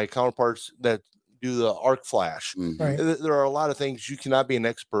some of my counterparts that do the arc flash. There are a lot of things you cannot be an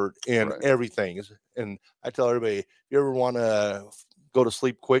expert in everything. And I tell everybody, if you ever want to go to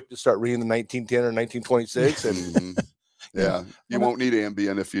sleep quick, to start reading the 1910 or 1926 and you won't need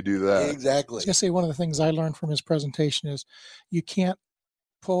Ambien if you do that. Exactly. I was gonna say one of the things I learned from his presentation is you can't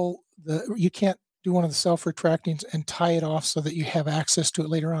do one of the self-retractings and tie it off so that you have access to it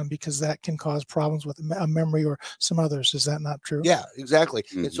later on, because that can cause problems with a memory or some others. Is that not true? Yeah, exactly.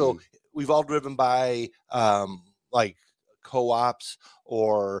 And so we've all driven by like co-ops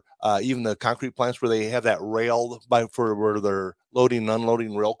or even the concrete plants where they have that rail for where they're loading and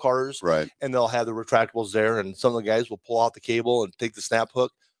unloading rail cars. Right. And they'll have the retractables there, and some of the guys will pull out the cable and take the snap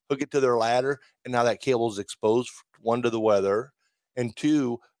hook it to their ladder, and now that cable is exposed, one, to the weather, and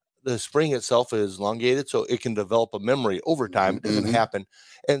two, the spring itself is elongated, so it can develop a memory over time. It doesn't happen.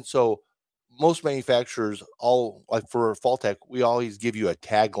 And so most manufacturers, all like for Faltech, we always give you a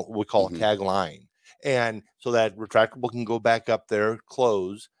tag, we call a tag line. And so that retractable can go back up there,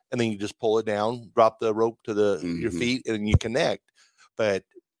 close, and then you just pull it down, drop the rope to your feet, and you connect. But,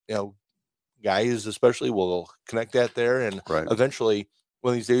 guys especially will connect that there, and eventually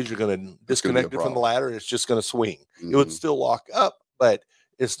one of these days you're going to disconnect it from the ladder, and it's just going to swing. It would still lock up, but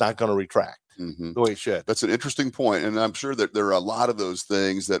it's not going to retract the way it should. That's an interesting point, and I'm sure that there are a lot of those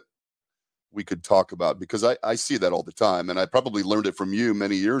things that we could talk about, because I see that all the time, and I probably learned it from you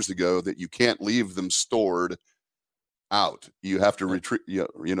many years ago that you can't leave them stored out. You have to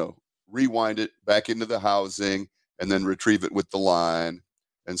rewind it back into the housing and then retrieve it with the line.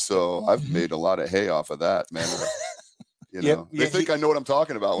 And so I've made a lot of hay off of that, man. They think I know what I'm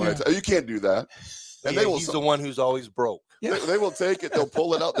talking about when I tell you can't do that. And he's the one who's always broke. They will take it, they'll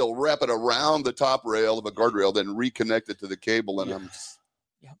pull it out, they'll wrap it around the top rail of a guardrail, then reconnect it to the cable, and I'm just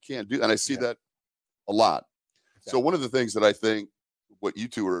can't do that. And I see that a lot. So one of the things that I think what you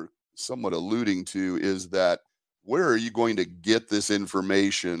two are somewhat alluding to is that where are you going to get this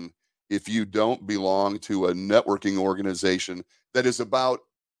information if you don't belong to a networking organization that is about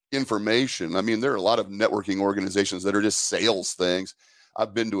information? I mean, there are a lot of networking organizations that are just sales things.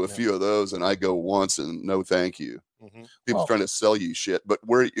 I've been to a few of those, and I go once and no thank you. People trying to sell you shit, but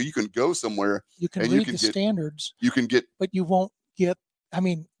where you can go somewhere, you can read the standards, you can get, but you won't get,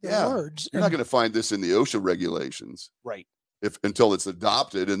 the words. You're not going to find this in the OSHA regulations, right? Until it's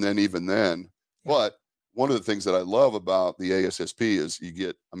adopted, and then even then. But one of the things that I love about the ASSP is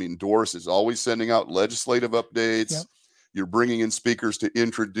Doris is always sending out legislative updates. You're bringing in speakers to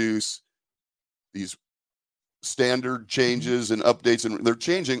introduce these standard changes and updates, and they're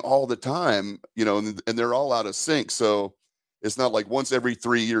changing all the time, and they're all out of sync. So it's not like once every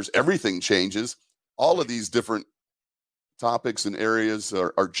 3 years everything changes. All of these different topics and areas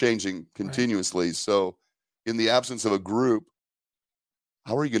are changing continuously. So in the absence of a group,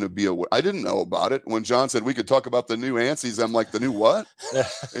 how are you going to be aware? I didn't know about it. When John said we could talk about the new ANSIs, I'm like, the new what?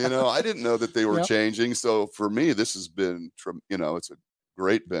 I didn't know that they were changing. So for me, this has been, it's a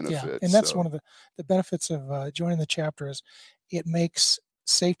great benefit. Yeah, and that's one of the benefits of joining the chapter is it makes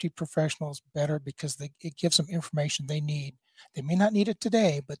safety professionals better because it gives them information they need. They may not need it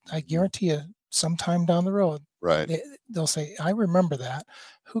today, but I guarantee you sometime down the road, they'll say, I remember that.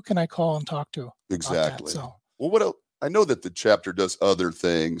 Who can I call and talk to? Exactly. So, well, what else? I know that the chapter does other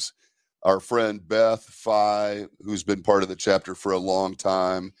things. Our friend Beth Phi, who's been part of the chapter for a long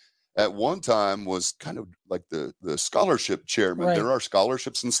time, at one time was kind of like the scholarship chairman. Right. There are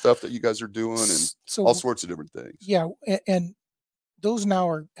scholarships and stuff that you guys are doing, and all sorts of different things. Yeah, and those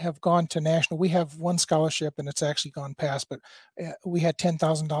now have gone to national. We have one scholarship, and it's actually gone past, but we had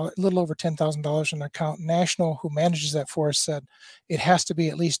 $10,000, a little over $10,000 in an account. National, who manages that for us, said it has to be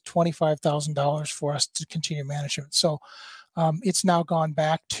at least $25,000 for us to continue management. So it's now gone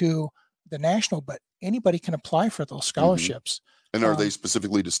back to the national, but anybody can apply for those scholarships. And are they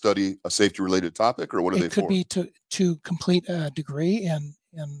specifically to study a safety-related topic, or what are they for? It could be to complete a degree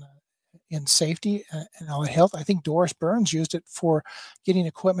in safety and allied health. I think Doris Burns used it for getting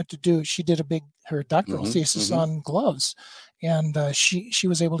equipment to do. She did her doctoral thesis on gloves, and she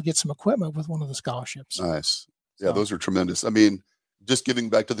was able to get some equipment with one of the scholarships. Nice. Yeah, those are tremendous. I mean, just giving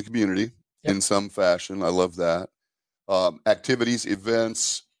back to the community in some fashion. I love that. Activities,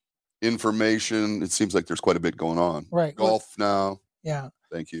 events, information. It seems like there's quite a bit going on. Right. Golf now. Yeah.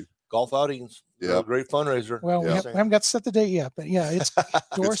 Thank you. Golf outings. Yeah. Great fundraiser. Well, we haven't got to set the date yet, but it's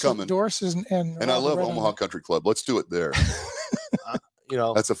Doris. It's coming. Doris is and I love Omaha Country Club. Let's do it there.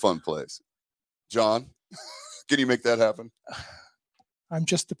 That's a fun place. John, can you make that happen? I'm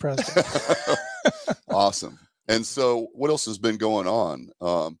just the president. Awesome. And so what else has been going on?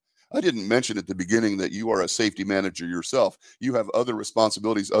 I didn't mention at the beginning that you are a safety manager yourself. You have other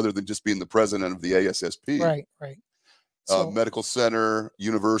responsibilities other than just being the president of the ASSP. Right. So, medical center,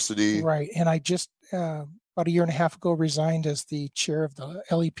 university. Right. And I just, about a year and a half ago, resigned as the chair of the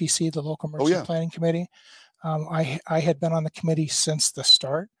LEPC, the Local Emergency Planning Committee. I had been on the committee since the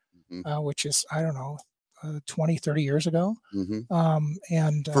start, which is, 20, 30 years ago.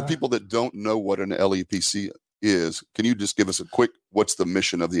 And for people that don't know what an LEPC is, can you just give us a quick, what's the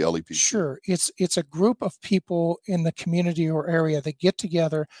mission of the LEPC? Sure. It's a group of people in the community or area that get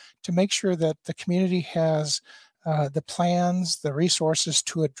together to make sure that the community has the plans, the resources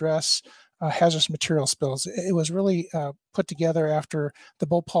to address hazardous material spills. It was really put together after the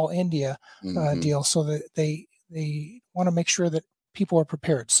Bhopal, India deal, so that they want to make sure that people are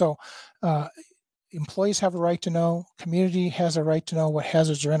prepared. So employees have a right to know, community has a right to know what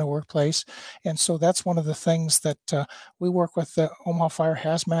hazards are in a workplace. And so that's one of the things that we work with the Omaha Fire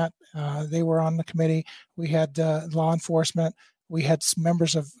Hazmat. They were on the committee. We had law enforcement. We had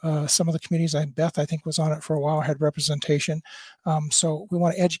members of some of the committees. Beth, I think, was on it for a while, had representation. So we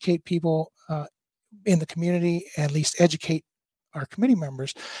want to educate people in the community, at least educate our committee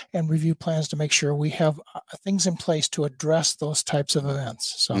members, and review plans to make sure we have things in place to address those types of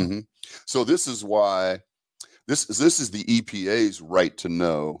events. So, so this is why this is the EPA's right to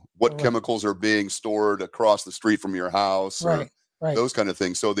know what chemicals are being stored across the street from your house, or those kind of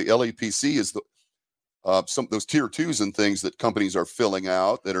things. So the LEPC is the some those tier 2s and things that companies are filling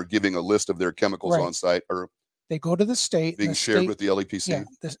out that are giving a list of their chemicals on site, or they go to the state, being shared with the LEPC.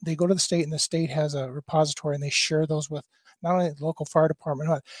 Yeah, they go to the state, and the state has a repository, and they share those with not only the local fire department.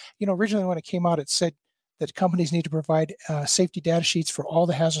 Originally when it came out, it said that companies need to provide safety data sheets for all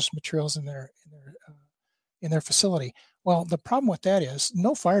the hazardous materials in their facility. Well, the problem with that is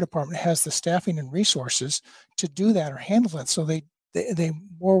no fire department has the staffing and resources to do that or handle it. So they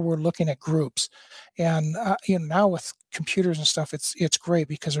more were looking at groups, and now with computers and stuff, it's great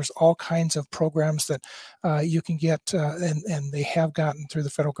because there's all kinds of programs that you can get, and they have gotten through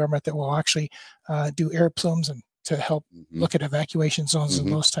the federal government that will actually do air plumes and to help look at evacuation zones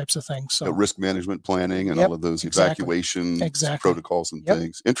and those types of things. So risk management planning and all of those evacuation protocols and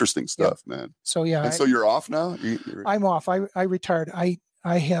things. Interesting stuff, man. So yeah. So you're off now? I'm off. I retired. I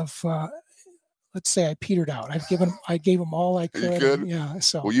have let's say I petered out. I gave them all I could. You could? Yeah.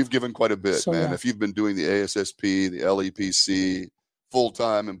 So well, you've given quite a bit, man. Yeah. If you've been doing the ASSP, the LEPC,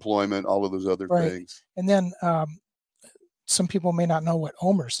 full-time employment, all of those other things. And then some people may not know what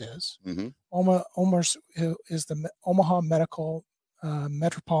OMERS is. OMERS is the Omaha Medical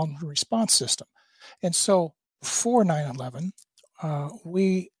Metropolitan Response System. And so before 9/11,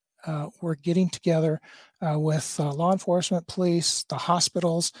 we were getting together with law enforcement, police, the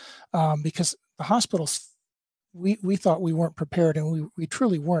hospitals, because the hospitals, we thought we weren't prepared, and we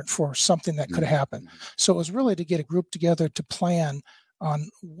truly weren't for something that could happen. So it was really to get a group together to plan on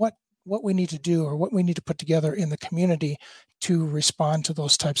what we need to do or what we need to put together in the community to respond to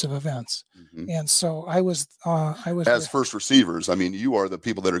those types of events. And so I was as first receivers. I mean, you are the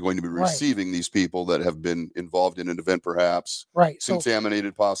people that are going to be receiving these people that have been involved in an event, perhaps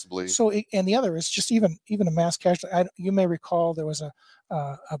contaminated, possibly. So, and the other is just even a mass casualty. You may recall there was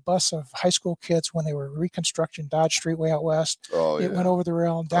a bus of high school kids when they were reconstructing Dodge Street way out west. It went over the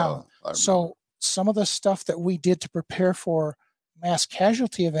rail and down. So some of the stuff that we did to prepare for mass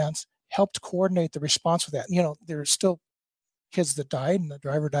casualty events helped coordinate the response with that. There's still kids that died, and the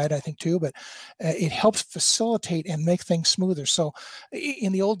driver died, I think, too, but it helps facilitate and make things smoother. So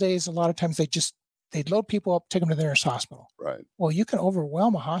in the old days, a lot of times they'd load people up, take them to the nearest hospital. Right. Well, you can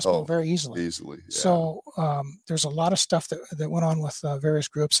overwhelm a hospital very easily. Yeah. So there's a lot of stuff that went on with various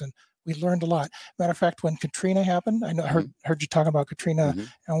groups, and we learned a lot. Matter of fact, when Katrina happened, I know heard you talking about Katrina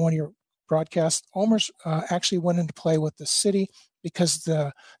on one of your broadcasts. OMERS actually went into play with the city because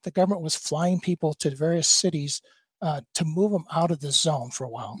the government was flying people to various cities to move them out of the zone for a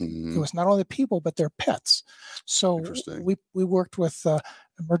while. It was not only the people, but their pets. So we worked with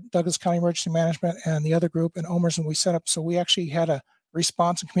Douglas County Emergency Management and the other group and OMERS, and we set up, so we actually had a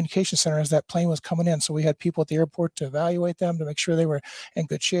response and communication center as that plane was coming in. So we had people at the airport to evaluate them, to make sure they were in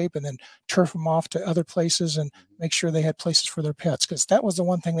good shape, and then turf them off to other places and make sure they had places for their pets. Because that was the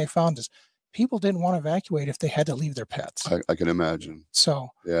one thing they found is people didn't want to evacuate if they had to leave their pets. I can imagine. So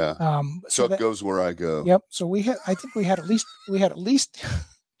yeah. So that goes where I go. Yep. So I think we had at least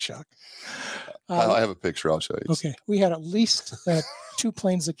Chuck. I have a picture. I'll show you. Okay. We had at least 2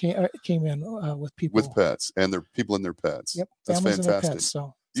 planes that came in with people with pets, and their people and their pets. Yep. That's fantastic. And their pets,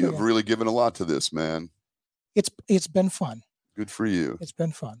 so you have really given a lot to this, man. It's been fun. Good for you. It's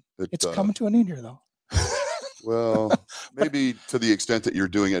been fun. It's coming to an end here, though. Well, maybe to the extent that you're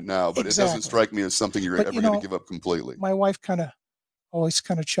doing it now, but it doesn't strike me as something you're ever going to give up completely. My wife always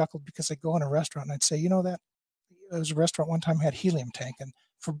chuckled because I'd go in a restaurant and I'd say, that there was a restaurant one time had helium tank and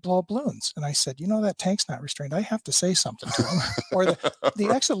for blow balloons. And I said, that tank's not restrained. I have to say something to them. Or the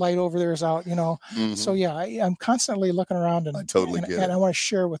exit light over there is out, So yeah, I'm constantly looking around and I totally get it. And I want to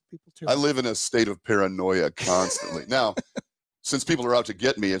share with people too. I live in a state of paranoia constantly. Now, since people are out to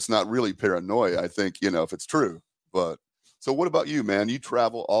get me, it's not really paranoia, I think, if it's true. But so what about you, man? You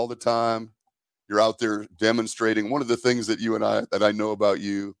travel all the time. You're out there demonstrating. One of the things that I know about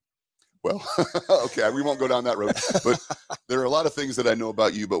you, well, okay, we won't go down that road, but there are a lot of things that I know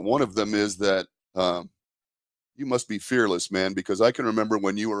about you. But one of them is that you must be fearless, man, because I can remember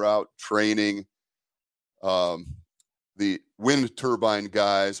when you were out training the wind turbine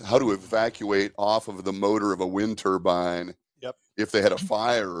guys how to evacuate off of the motor of a wind turbine. Yep. If they had a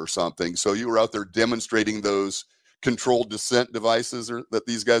fire or something. So you were out there demonstrating those controlled descent devices that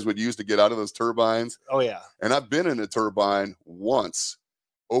these guys would use to get out of those turbines. Oh yeah. And I've been in a turbine once,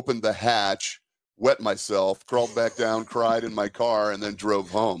 opened the hatch, wet myself, crawled back down, cried in my car, and then drove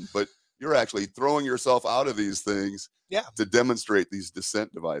home. But you're actually throwing yourself out of these things to demonstrate these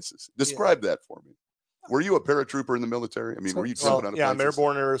descent devices. Describe that for me. Were you a paratrooper in the military? I mean, were you jumping out of places? I'm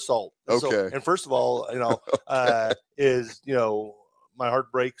airborne air assault. Okay. So, and first of all, my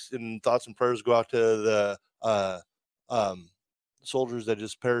heart breaks and thoughts and prayers go out to the soldiers that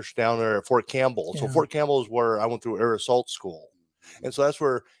just perished down there at Fort Campbell. Yeah. So Fort Campbell is where I went through air assault school. And so that's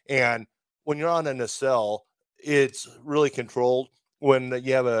where, and when you're on a nacelle, it's really controlled. When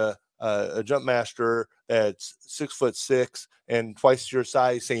you have a jump master that's 6'6" and twice your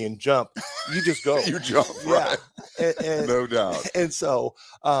size saying jump, you just go. You jump, right? And, no doubt. And so,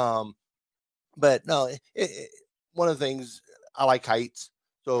 but no, one of the things I like heights.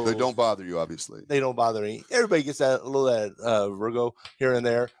 So they don't bother you, obviously. They don't bother me. Everybody gets that Virgo here and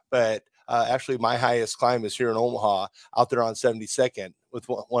there, but actually my highest climb is here in Omaha, out there on 72nd with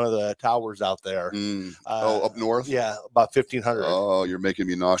one of the towers out there. Up north? Yeah, about 1,500. Oh, you're making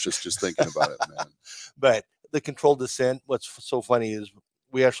me nauseous just thinking about it, man. But the controlled descent, what's so funny is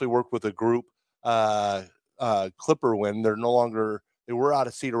we actually work with a group, Clipper Wind. They were out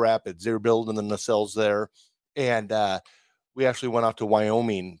of Cedar Rapids. They were building the nacelles there. And we actually went out to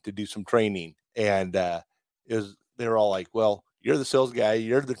Wyoming to do some training. And they were all like, well, you're the sales guy,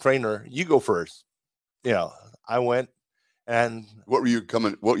 you're the trainer, you go first. I went. And what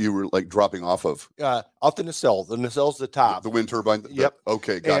you were like dropping off of? Off the nacelle. The nacelle's the top. The wind turbine? Yep.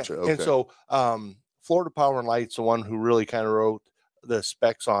 Okay, gotcha. And so Florida Power and Light's the one who really kind of wrote the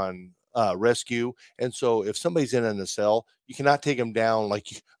specs on rescue. And so if somebody's in a nacelle, you cannot take them down like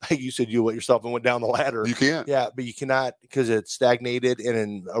you said you wet yourself and went down the ladder. You can't. Yeah, but you cannot because it's stagnated and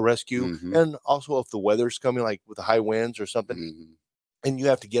in a rescue. Mm-hmm. And also if the weather's coming like with the high winds or something, mm-hmm. and you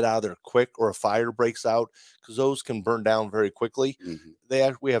have to get out of there quick or a fire breaks out because those can burn down very quickly.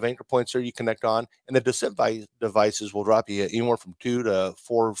 Mm-hmm. We have anchor points there you connect on, and the descent devices will drop you anywhere from 2 to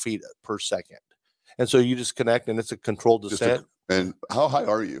 4 feet per second. And so you just connect, and it's a controlled descent. And how high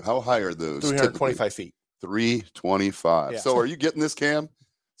are you? How high are those? 325 feet. 325. Yeah. So are you getting this, Cam?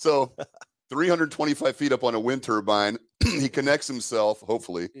 So 325 feet up on a wind turbine, he connects himself,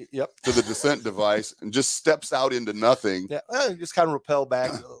 hopefully, to the descent device and just steps out into nothing. Yeah, just kind of rappel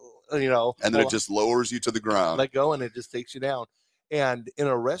back, And then it just lowers you to the ground. Let go, and it just takes you down. And in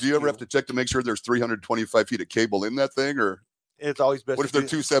a rescue, do you ever have to check to make sure there's 325 feet of cable in that thing, or it's always best? What if they're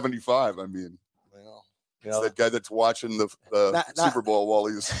 275? I mean, it's that guy that's watching the Super Bowl while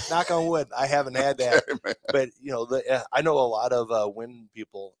he's knock on wood. I haven't had that, okay, but I know a lot of wind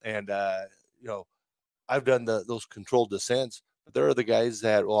people, and I've done those controlled descents. But there are the guys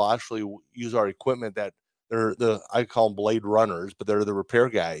that will actually use our equipment that I call them blade runners, but they're the repair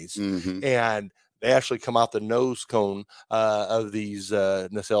guys, mm-hmm. and they actually come out the nose cone of these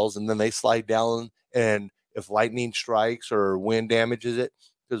nacelles, and then they slide down. And if lightning strikes or wind damages it,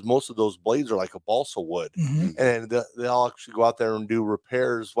 because most of those blades are like a balsa wood, mm-hmm. and they'll actually go out there and do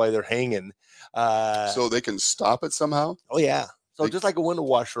repairs while they're hanging. So they can stop it somehow? Oh, yeah. So just like a window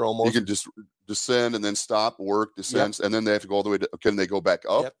washer almost. You can just descend and then stop, work, descend, and then they have to go all the way to, can they go back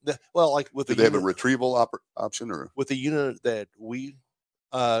up? Yep. Well, like with do they have a retrieval option? Or with the unit that we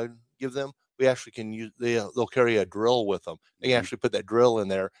give them, we actually can use, they'll carry a drill with them. They can actually put that drill in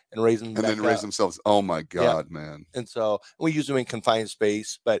there and raise them. And then raise themselves. Oh my God, man. And so we use them in confined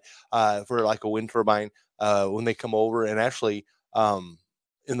space, but for like a wind turbine, when they come over, and actually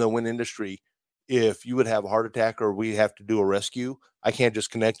in the wind industry, if you would have a heart attack or we have to do a rescue, I can't just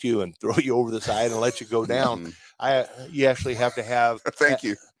connect you and throw you over the side and let you go down. You actually have to have. Thank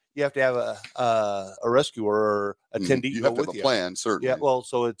you. You have to have a rescuer or attendee. You have to have a plan, certainly. Yeah. Well,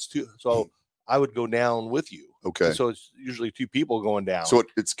 so it's two. So I would go down with you. Okay. And so it's usually 2 people going down. So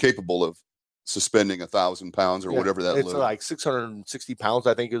it's capable of suspending 1,000 pounds or whatever that. It's like 660 pounds,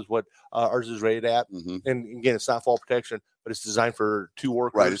 I think, is what ours is rated at. Mm-hmm. And again, it's not fall protection, but it's designed for 2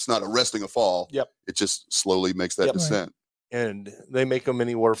 workers. Right. It's not arresting a fall. Yep. It just slowly makes that descent. And they make them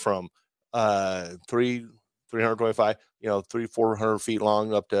anywhere from 325, 300-400 feet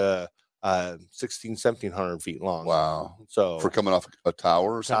long, up to 1,700 feet long. Wow. So for coming off a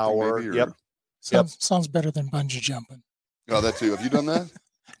tower or something, maybe? Or? Yep. Sounds better than bungee jumping. Oh, that too. Have you done that?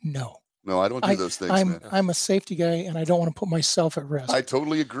 No. No, I don't do those things. I'm a safety guy, and I don't want to put myself at risk. I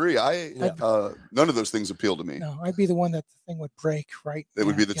totally agree. None of those things appeal to me. No, I'd be the one that the thing would break, right? It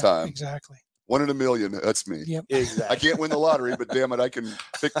would be the time. Exactly. 1 in a million. That's me. Yep. Exactly. I can't win the lottery, but damn it, I can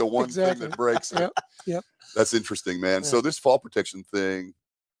pick the one thing Exactly. that breaks it. Yep. Yep. That's interesting, man. Yeah. So this fall protection thing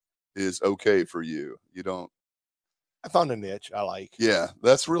is okay for you. You don't. I found a niche I like. Yeah,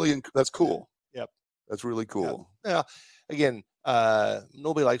 that's that's cool. Yep. That's really cool. Yeah. Again,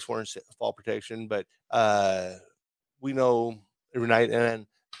 nobody likes wearing fall protection, but we know every night, and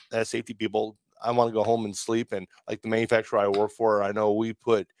as safety people, I want to go home and sleep. And like the manufacturer I work for, I know we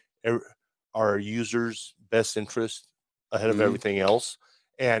put our users' best interest ahead of Mhm. everything else.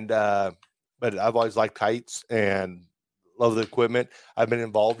 And but I've always liked kites and love the equipment. I've been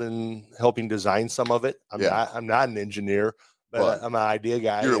involved in helping design some of it. I'm not an engineer, but I'm an idea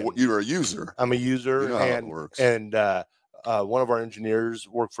guy. You're a user. I'm a user, You know how it works. and one of our engineers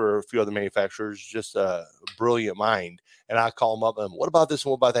worked for a few other manufacturers, just a brilliant mind. And I call him up and, what about this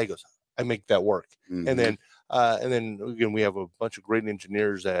and what about that? He goes, I make that work. Mhm. And then again, we have a bunch of great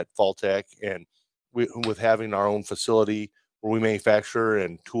engineers at Fall Tech, and with having our own facility where we manufacture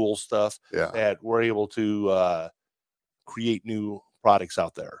and tool stuff, that we're able to create new products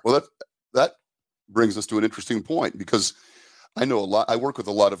out there. Well, that brings us to an interesting point, because I know I work with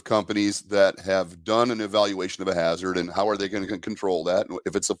a lot of companies that have done an evaluation of a hazard, and how are they going to control that?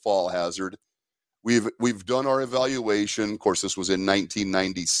 If it's a fall hazard, we've done our evaluation. Of course, this was in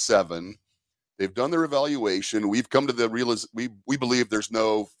 1997. They've done their evaluation. We've come to the we believe there's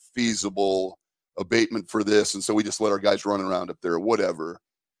no feasible abatement for this, and so we just let our guys run around up there, whatever.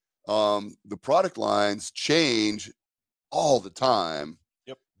 The product lines change all the time,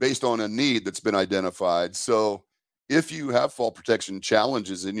 based on a need that's been identified. So if you have fall protection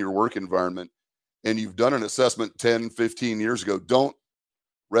challenges in your work environment and you've done an assessment 10, 15 years ago, don't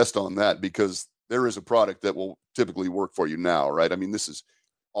rest on that, because there is a product that will typically work for you now, right? I mean, this is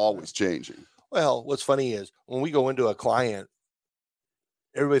always changing. Well, what's funny is when we go into a client,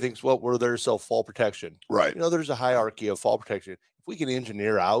 everybody thinks, well, we're there to sell fall protection. Right. There's a hierarchy of fall protection. If we can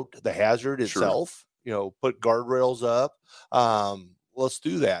engineer out the hazard itself, put guardrails up, let's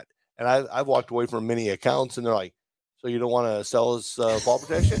do that. And I've walked away from many accounts, and they're like, so you don't want to sell us fall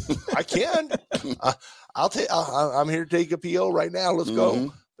protection? I can. I'm here to take a PO right now. Let's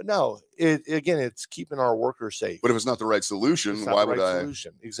go. But no, it's keeping our workers safe. But if it's not the right solution, why would I?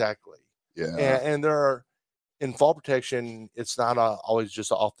 Solution. Exactly. Yeah. And there are, in fall protection, it's not always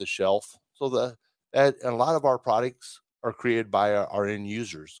just off the shelf. So and a lot of our products are created by our end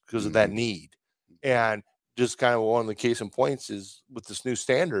users because of that need. And just kind of one of the case in points is with this new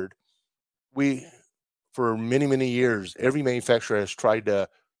standard, for many, many years, every manufacturer has tried to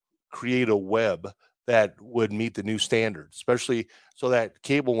create a web that would meet the new standard, especially so that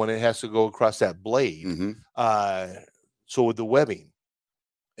cable, when it has to go across that blade. So with the webbing,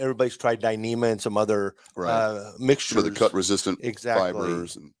 everybody's tried Dyneema and some other mixtures for the cut resistant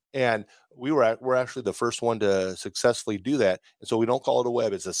fibers. And we're actually the first one to successfully do that. And so we don't call it a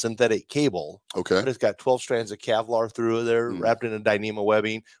web; it's a synthetic cable. Okay. But it's got 12 strands of Kevlar through there, wrapped in a Dyneema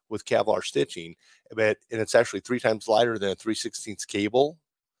webbing with Kevlar stitching. And it's actually 3 times lighter than a 3/16 cable.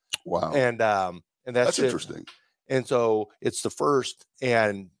 Wow. And that's interesting. And so it's the first,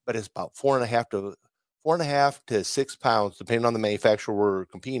 but it's about 4.5 to 6 pounds, depending on the manufacturer we're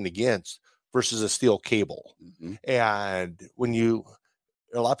competing against, versus a steel cable. And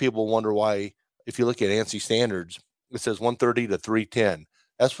a lot of people wonder why, if you look at ANSI standards, it says 130 to 310.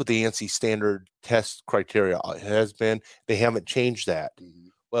 That's what the ANSI standard test criteria has been. They haven't changed that.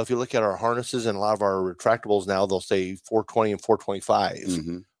 Well, if you look at our harnesses and a lot of our retractables now, they'll say 420 and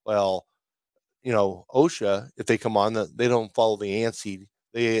 425. Well, OSHA, if they come on, they don't follow the ANSI.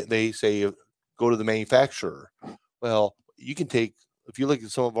 They say go to the manufacturer. Well, you can if you look at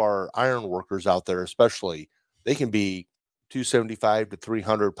some of our iron workers out there, especially, they can be 275 to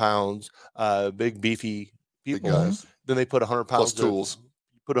 300 pounds, big beefy people. Then they put 100 pounds plus tools.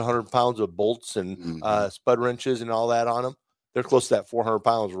 Put 100 pounds of bolts and spud wrenches and all that on them. They're close to that 400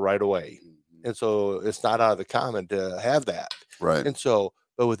 pounds right away. And so it's not out of the common to have that. Right. And so,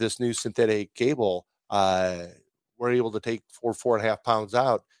 but with this new synthetic cable, we're able to take 4.5 pounds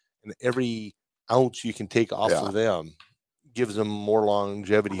out, and every ounce you can take off of them gives them more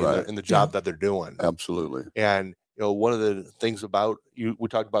longevity in the job that they're doing. Absolutely. And one of the things about we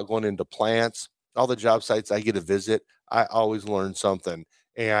talked about going into plants, all the job sites I get to visit, I always learn something.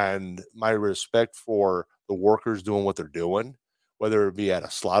 And my respect for the workers doing what they're doing, whether it be at a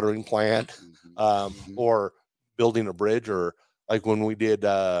slaughtering plant or building a bridge, or like when we did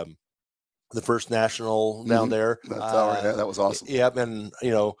the first national down there. That was awesome. Yep. And,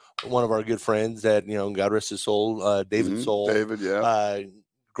 one of our good friends that, God rest his soul, David Soul. David,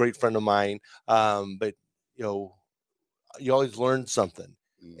 great friend of mine. But, you always learn something.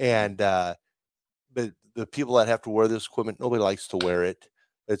 And the people that have to wear this equipment, nobody likes to wear it.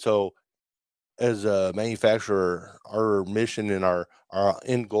 And so as a manufacturer, our mission and our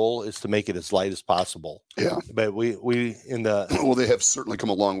end goal is to make it as light as possible. Yeah. But we in the Well, they have certainly come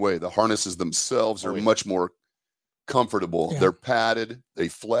a long way. The harnesses themselves are much more comfortable. Yeah. They're padded, they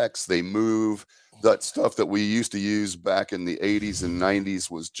flex, they move. That stuff that we used to use back in the 80s and 90s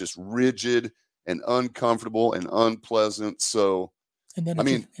was just rigid and uncomfortable and unpleasant. So, And then, I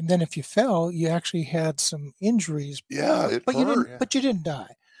mean, if you fell, you actually had some injuries. yeah, it but hurt. you didn't. But you didn't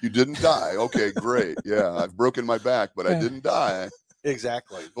die. You didn't die. Okay, great. Yeah, I've broken my back, but I Yeah. didn't die.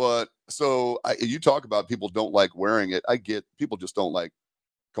 exactly. But so you talk about people don't like wearing it. I get people just don't like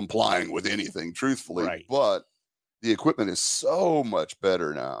complying with anything, truthfully. Right. But the equipment is so much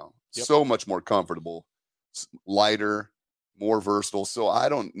better now, Yep. so much more comfortable, lighter, more versatile. So I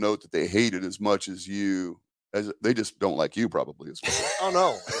don't note that they hate it as much as you. As they just don't like you, probably as well. Oh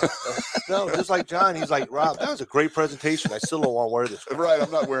no, no. Just like John, he's like, Rob, that was a great presentation. I still don't want to wear this. Right, I'm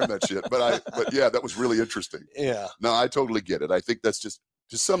not wearing that shit. But yeah, that was really interesting. Yeah. No, I totally get it. I think that's just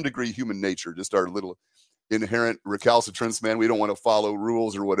to some degree human nature, just our little inherent recalcitrance, man. We don't want to follow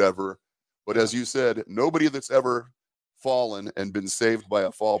rules or whatever. But as you said, nobody that's ever fallen and been saved by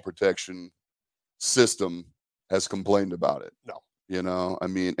a fall protection system has complained about it. No. You know, I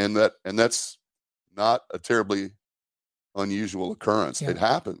mean, and that's not a terribly unusual occurrence. Yeah. It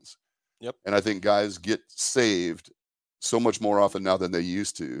happens. Yep. And I think guys get saved so much more often now than they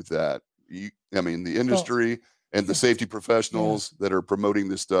used to. That the industry and the safety professionals that are promoting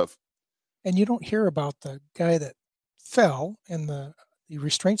this stuff. And you don't hear about the guy that fell and the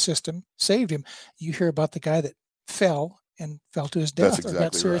restraint system saved him. You hear about the guy that fell to his death That's or got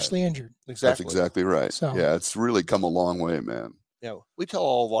exactly seriously injured. Exactly. That's exactly right. So- yeah, it's really come a long way, man. Yeah. We tell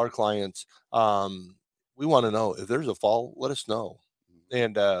all of our clients, we want to know if there's a fall, let us know.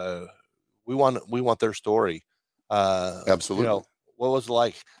 And we want their story. Absolutely. You know, what was it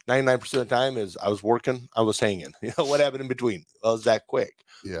like? 99% of the time is I was working, I was hanging. You know, what happened in between? Well, it was that quick.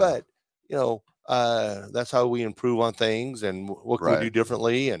 Yeah. But, you know, that's how we improve on things and what can we do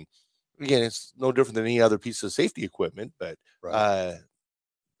differently. And again, it's no different than any other piece of safety equipment, but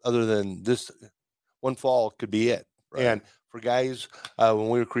other than this, one fall could be it. Right. And for guys, when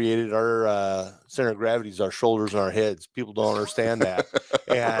we were created, our center of gravity is our shoulders and our heads. People don't understand that.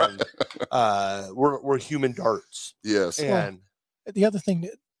 And we're human darts. Yes. And the other thing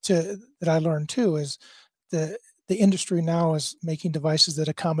that I learned too is the industry now is making devices that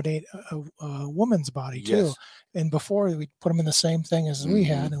accommodate a woman's body too. Yes. And before we put them in the same thing as we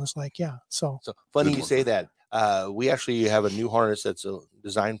had, and it was like, yeah. So funny you say that. We actually have a new harness that's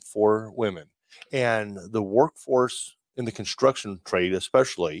designed for women, and the workforce in the construction trade,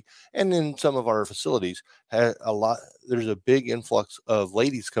 especially, and in some of our facilities, there's a big influx of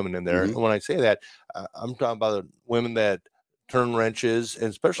ladies coming in there. Mm-hmm. And when I say that, I'm talking about women that turn wrenches, and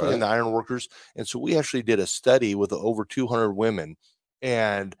especially in the iron workers. And so we actually did a study with over 200 women,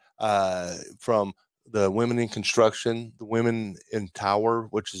 and from the women in construction, the women in tower,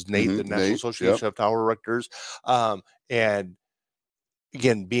 which is NATE, the National Association of Tower Erectors, and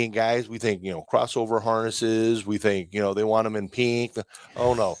again, being guys, we think, crossover harnesses. We think, they want them in pink.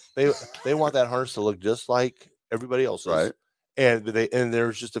 Oh no, they want that harness to look just like everybody else's. Right. And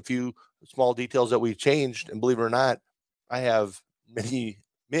there's just a few small details that we changed. And believe it or not, I have many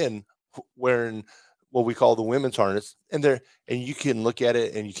men wearing what we call the women's harness, and you can look at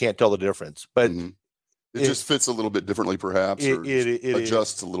it and you can't tell the difference. But it just fits a little bit differently, perhaps. It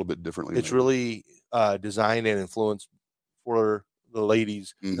adjusts a little bit differently. It's really designed and influenced for the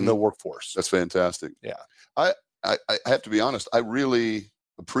ladies in the workforce. That's fantastic. Yeah. I have to be honest. I really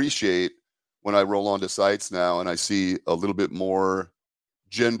appreciate when I roll onto sites now and I see a little bit more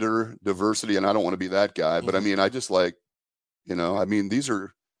gender diversity, and I don't want to be that guy, but I mean, I just like, these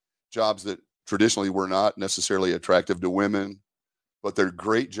are jobs that traditionally were not necessarily attractive to women, but they're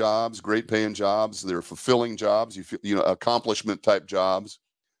great jobs, great paying jobs. They're fulfilling jobs. You feel, accomplishment type jobs,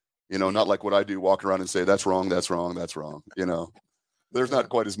 not like what I do, walk around and say, that's wrong, that's wrong, that's wrong. There's not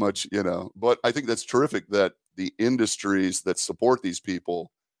quite as much, but I think that's terrific that the industries that support these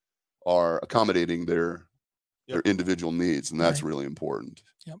people are accommodating their individual needs. And that's really important.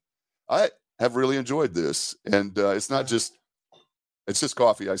 Yep. I have really enjoyed this, and it's not just, it's just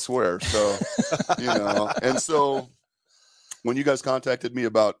coffee, I swear. So, and so when you guys contacted me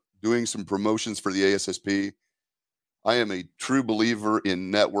about doing some promotions for the ASSP, I am a true believer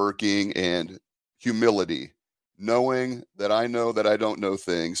in networking and humility, knowing that I know that I don't know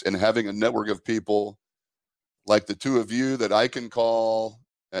things, and having a network of people like the two of you that I can call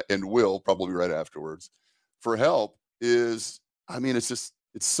and will probably right afterwards for help is, it's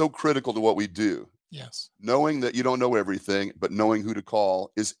so critical to what we do. Yes. Knowing that you don't know everything, but knowing who to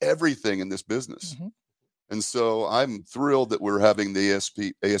call is everything in this business. Mm-hmm. And so I'm thrilled that we're having the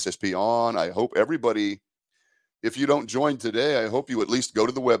ASSP on. I hope everybody, if you don't join today, I hope you at least go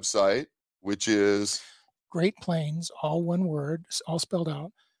to the website, which is Great Plains, all one word, all spelled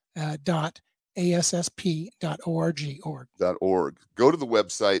out, .ASSP.org. .org. Go to the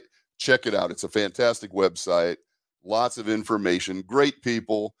website, check it out. It's a fantastic website, lots of information, great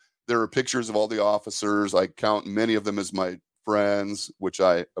people. There are pictures of all the officers. I count many of them as my friends, which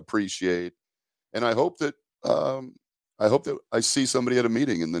I appreciate. And I hope that I see somebody at a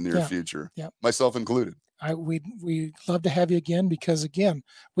meeting in the near future, myself included. We'd love to have you again, because again,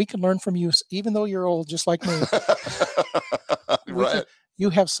 we can learn from you, even though you're old, just like me. Right. You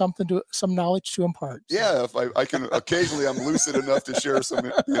have some knowledge to impart. So. Yeah, if I can occasionally, I'm lucid enough to share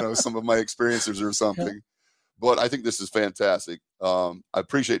some of my experiences or something. Yeah. But I think this is fantastic. I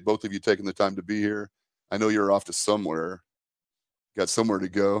appreciate both of you taking the time to be here. I know you're off to somewhere. Got somewhere to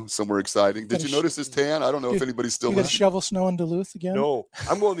go, somewhere exciting. Did you notice this tan? I don't know if anybody's still. You got to shovel snow in Duluth again? No,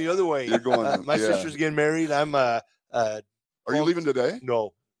 I'm going the other way. You're going. My sister's getting married. I'm. Are you leaving today?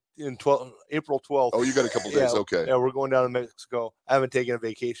 No, in April 12th. Oh, you got a couple days. Okay. Yeah, we're going down to Mexico. I haven't taken a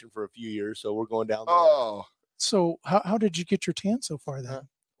vacation for a few years, so we're going down there. Oh. So how did you get your tan so far then?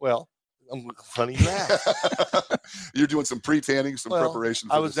 Well, I'm funny that. You're doing some pre-tanning, some preparation.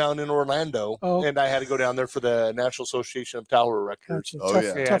 I was down in Orlando, and I had to go down there for the National Association of Tower Erectors.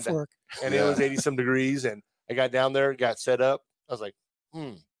 Gotcha. Tough work. And it was 80-some degrees, and I got down there, got set up. I was like,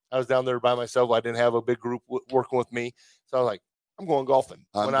 I was down there by myself. I didn't have a big group working with me, so I was like, I'm going golfing.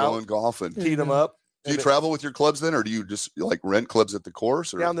 I'm going golfing. Teed them up. Do you travel with your clubs then, or do you just like rent clubs at the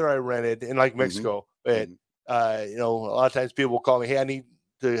course? Or? Down there, I rented in like Mexico, but a lot of times people will call me, hey, I need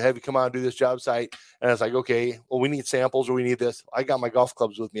to have you come out and do this job site. And I was like, okay, well, we need samples or we need this. I got my golf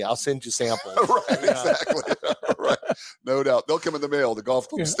clubs with me. I'll send you samples. Right, exactly. Right. No doubt. They'll come in the mail. The golf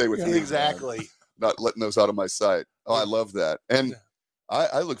clubs stay with me. Exactly. Not letting those out of my sight. Oh, I love that. And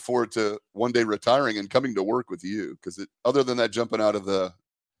I look forward to one day retiring and coming to work with you, because other than that jumping out of the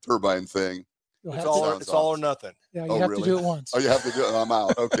turbine thing, it's all or nothing. Yeah, you have to do it once. Oh, you have to do it. I'm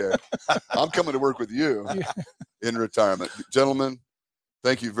out. Okay. I'm coming to work with you in retirement. Gentlemen,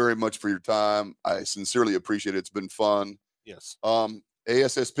 thank you very much for your time. I sincerely appreciate it. It's been fun. Yes.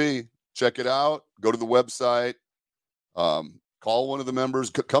 ASSP, check it out. Go to the website. Call one of the members.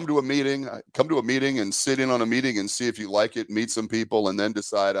 Come to a meeting. Come to a meeting and sit in on a meeting and see if you like it. Meet some people and then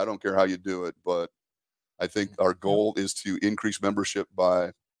decide. I don't care how you do it, but I think our goal is to increase membership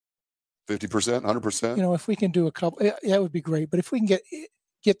by 50%, 100%. If we can do a couple, that would be great. But if we can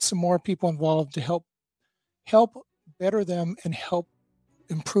get some more people involved to help better them and help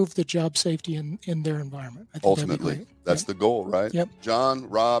improve the job safety in their environment. I think ultimately, that's the goal, right? Yep. John,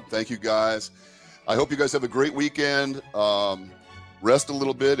 Rob, thank you guys. I hope you guys have a great weekend. Rest a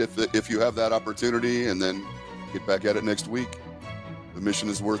little bit if you have that opportunity, and then get back at it next week. The mission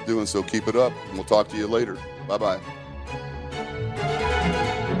is worth doing, so keep it up, and we'll talk to you later. Bye-bye.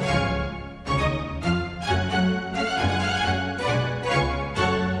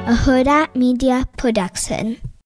 A Huda Media Production.